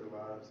 bless their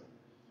lives,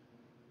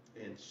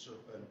 and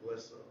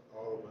bless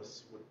all of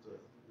us with the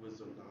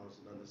wisdom, knowledge,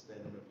 and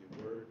understanding of your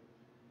word,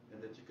 and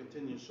that you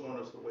continue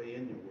showing us the way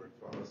in your word,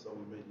 Father, so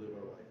we may live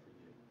our life for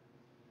you.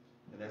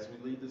 And as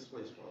we leave this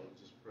place, Father, we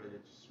just pray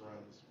that you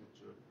surround us with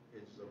your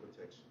hedges of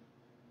protection,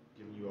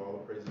 giving you all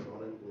the praises,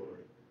 honor, and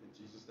glory. In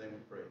Jesus' name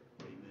we pray.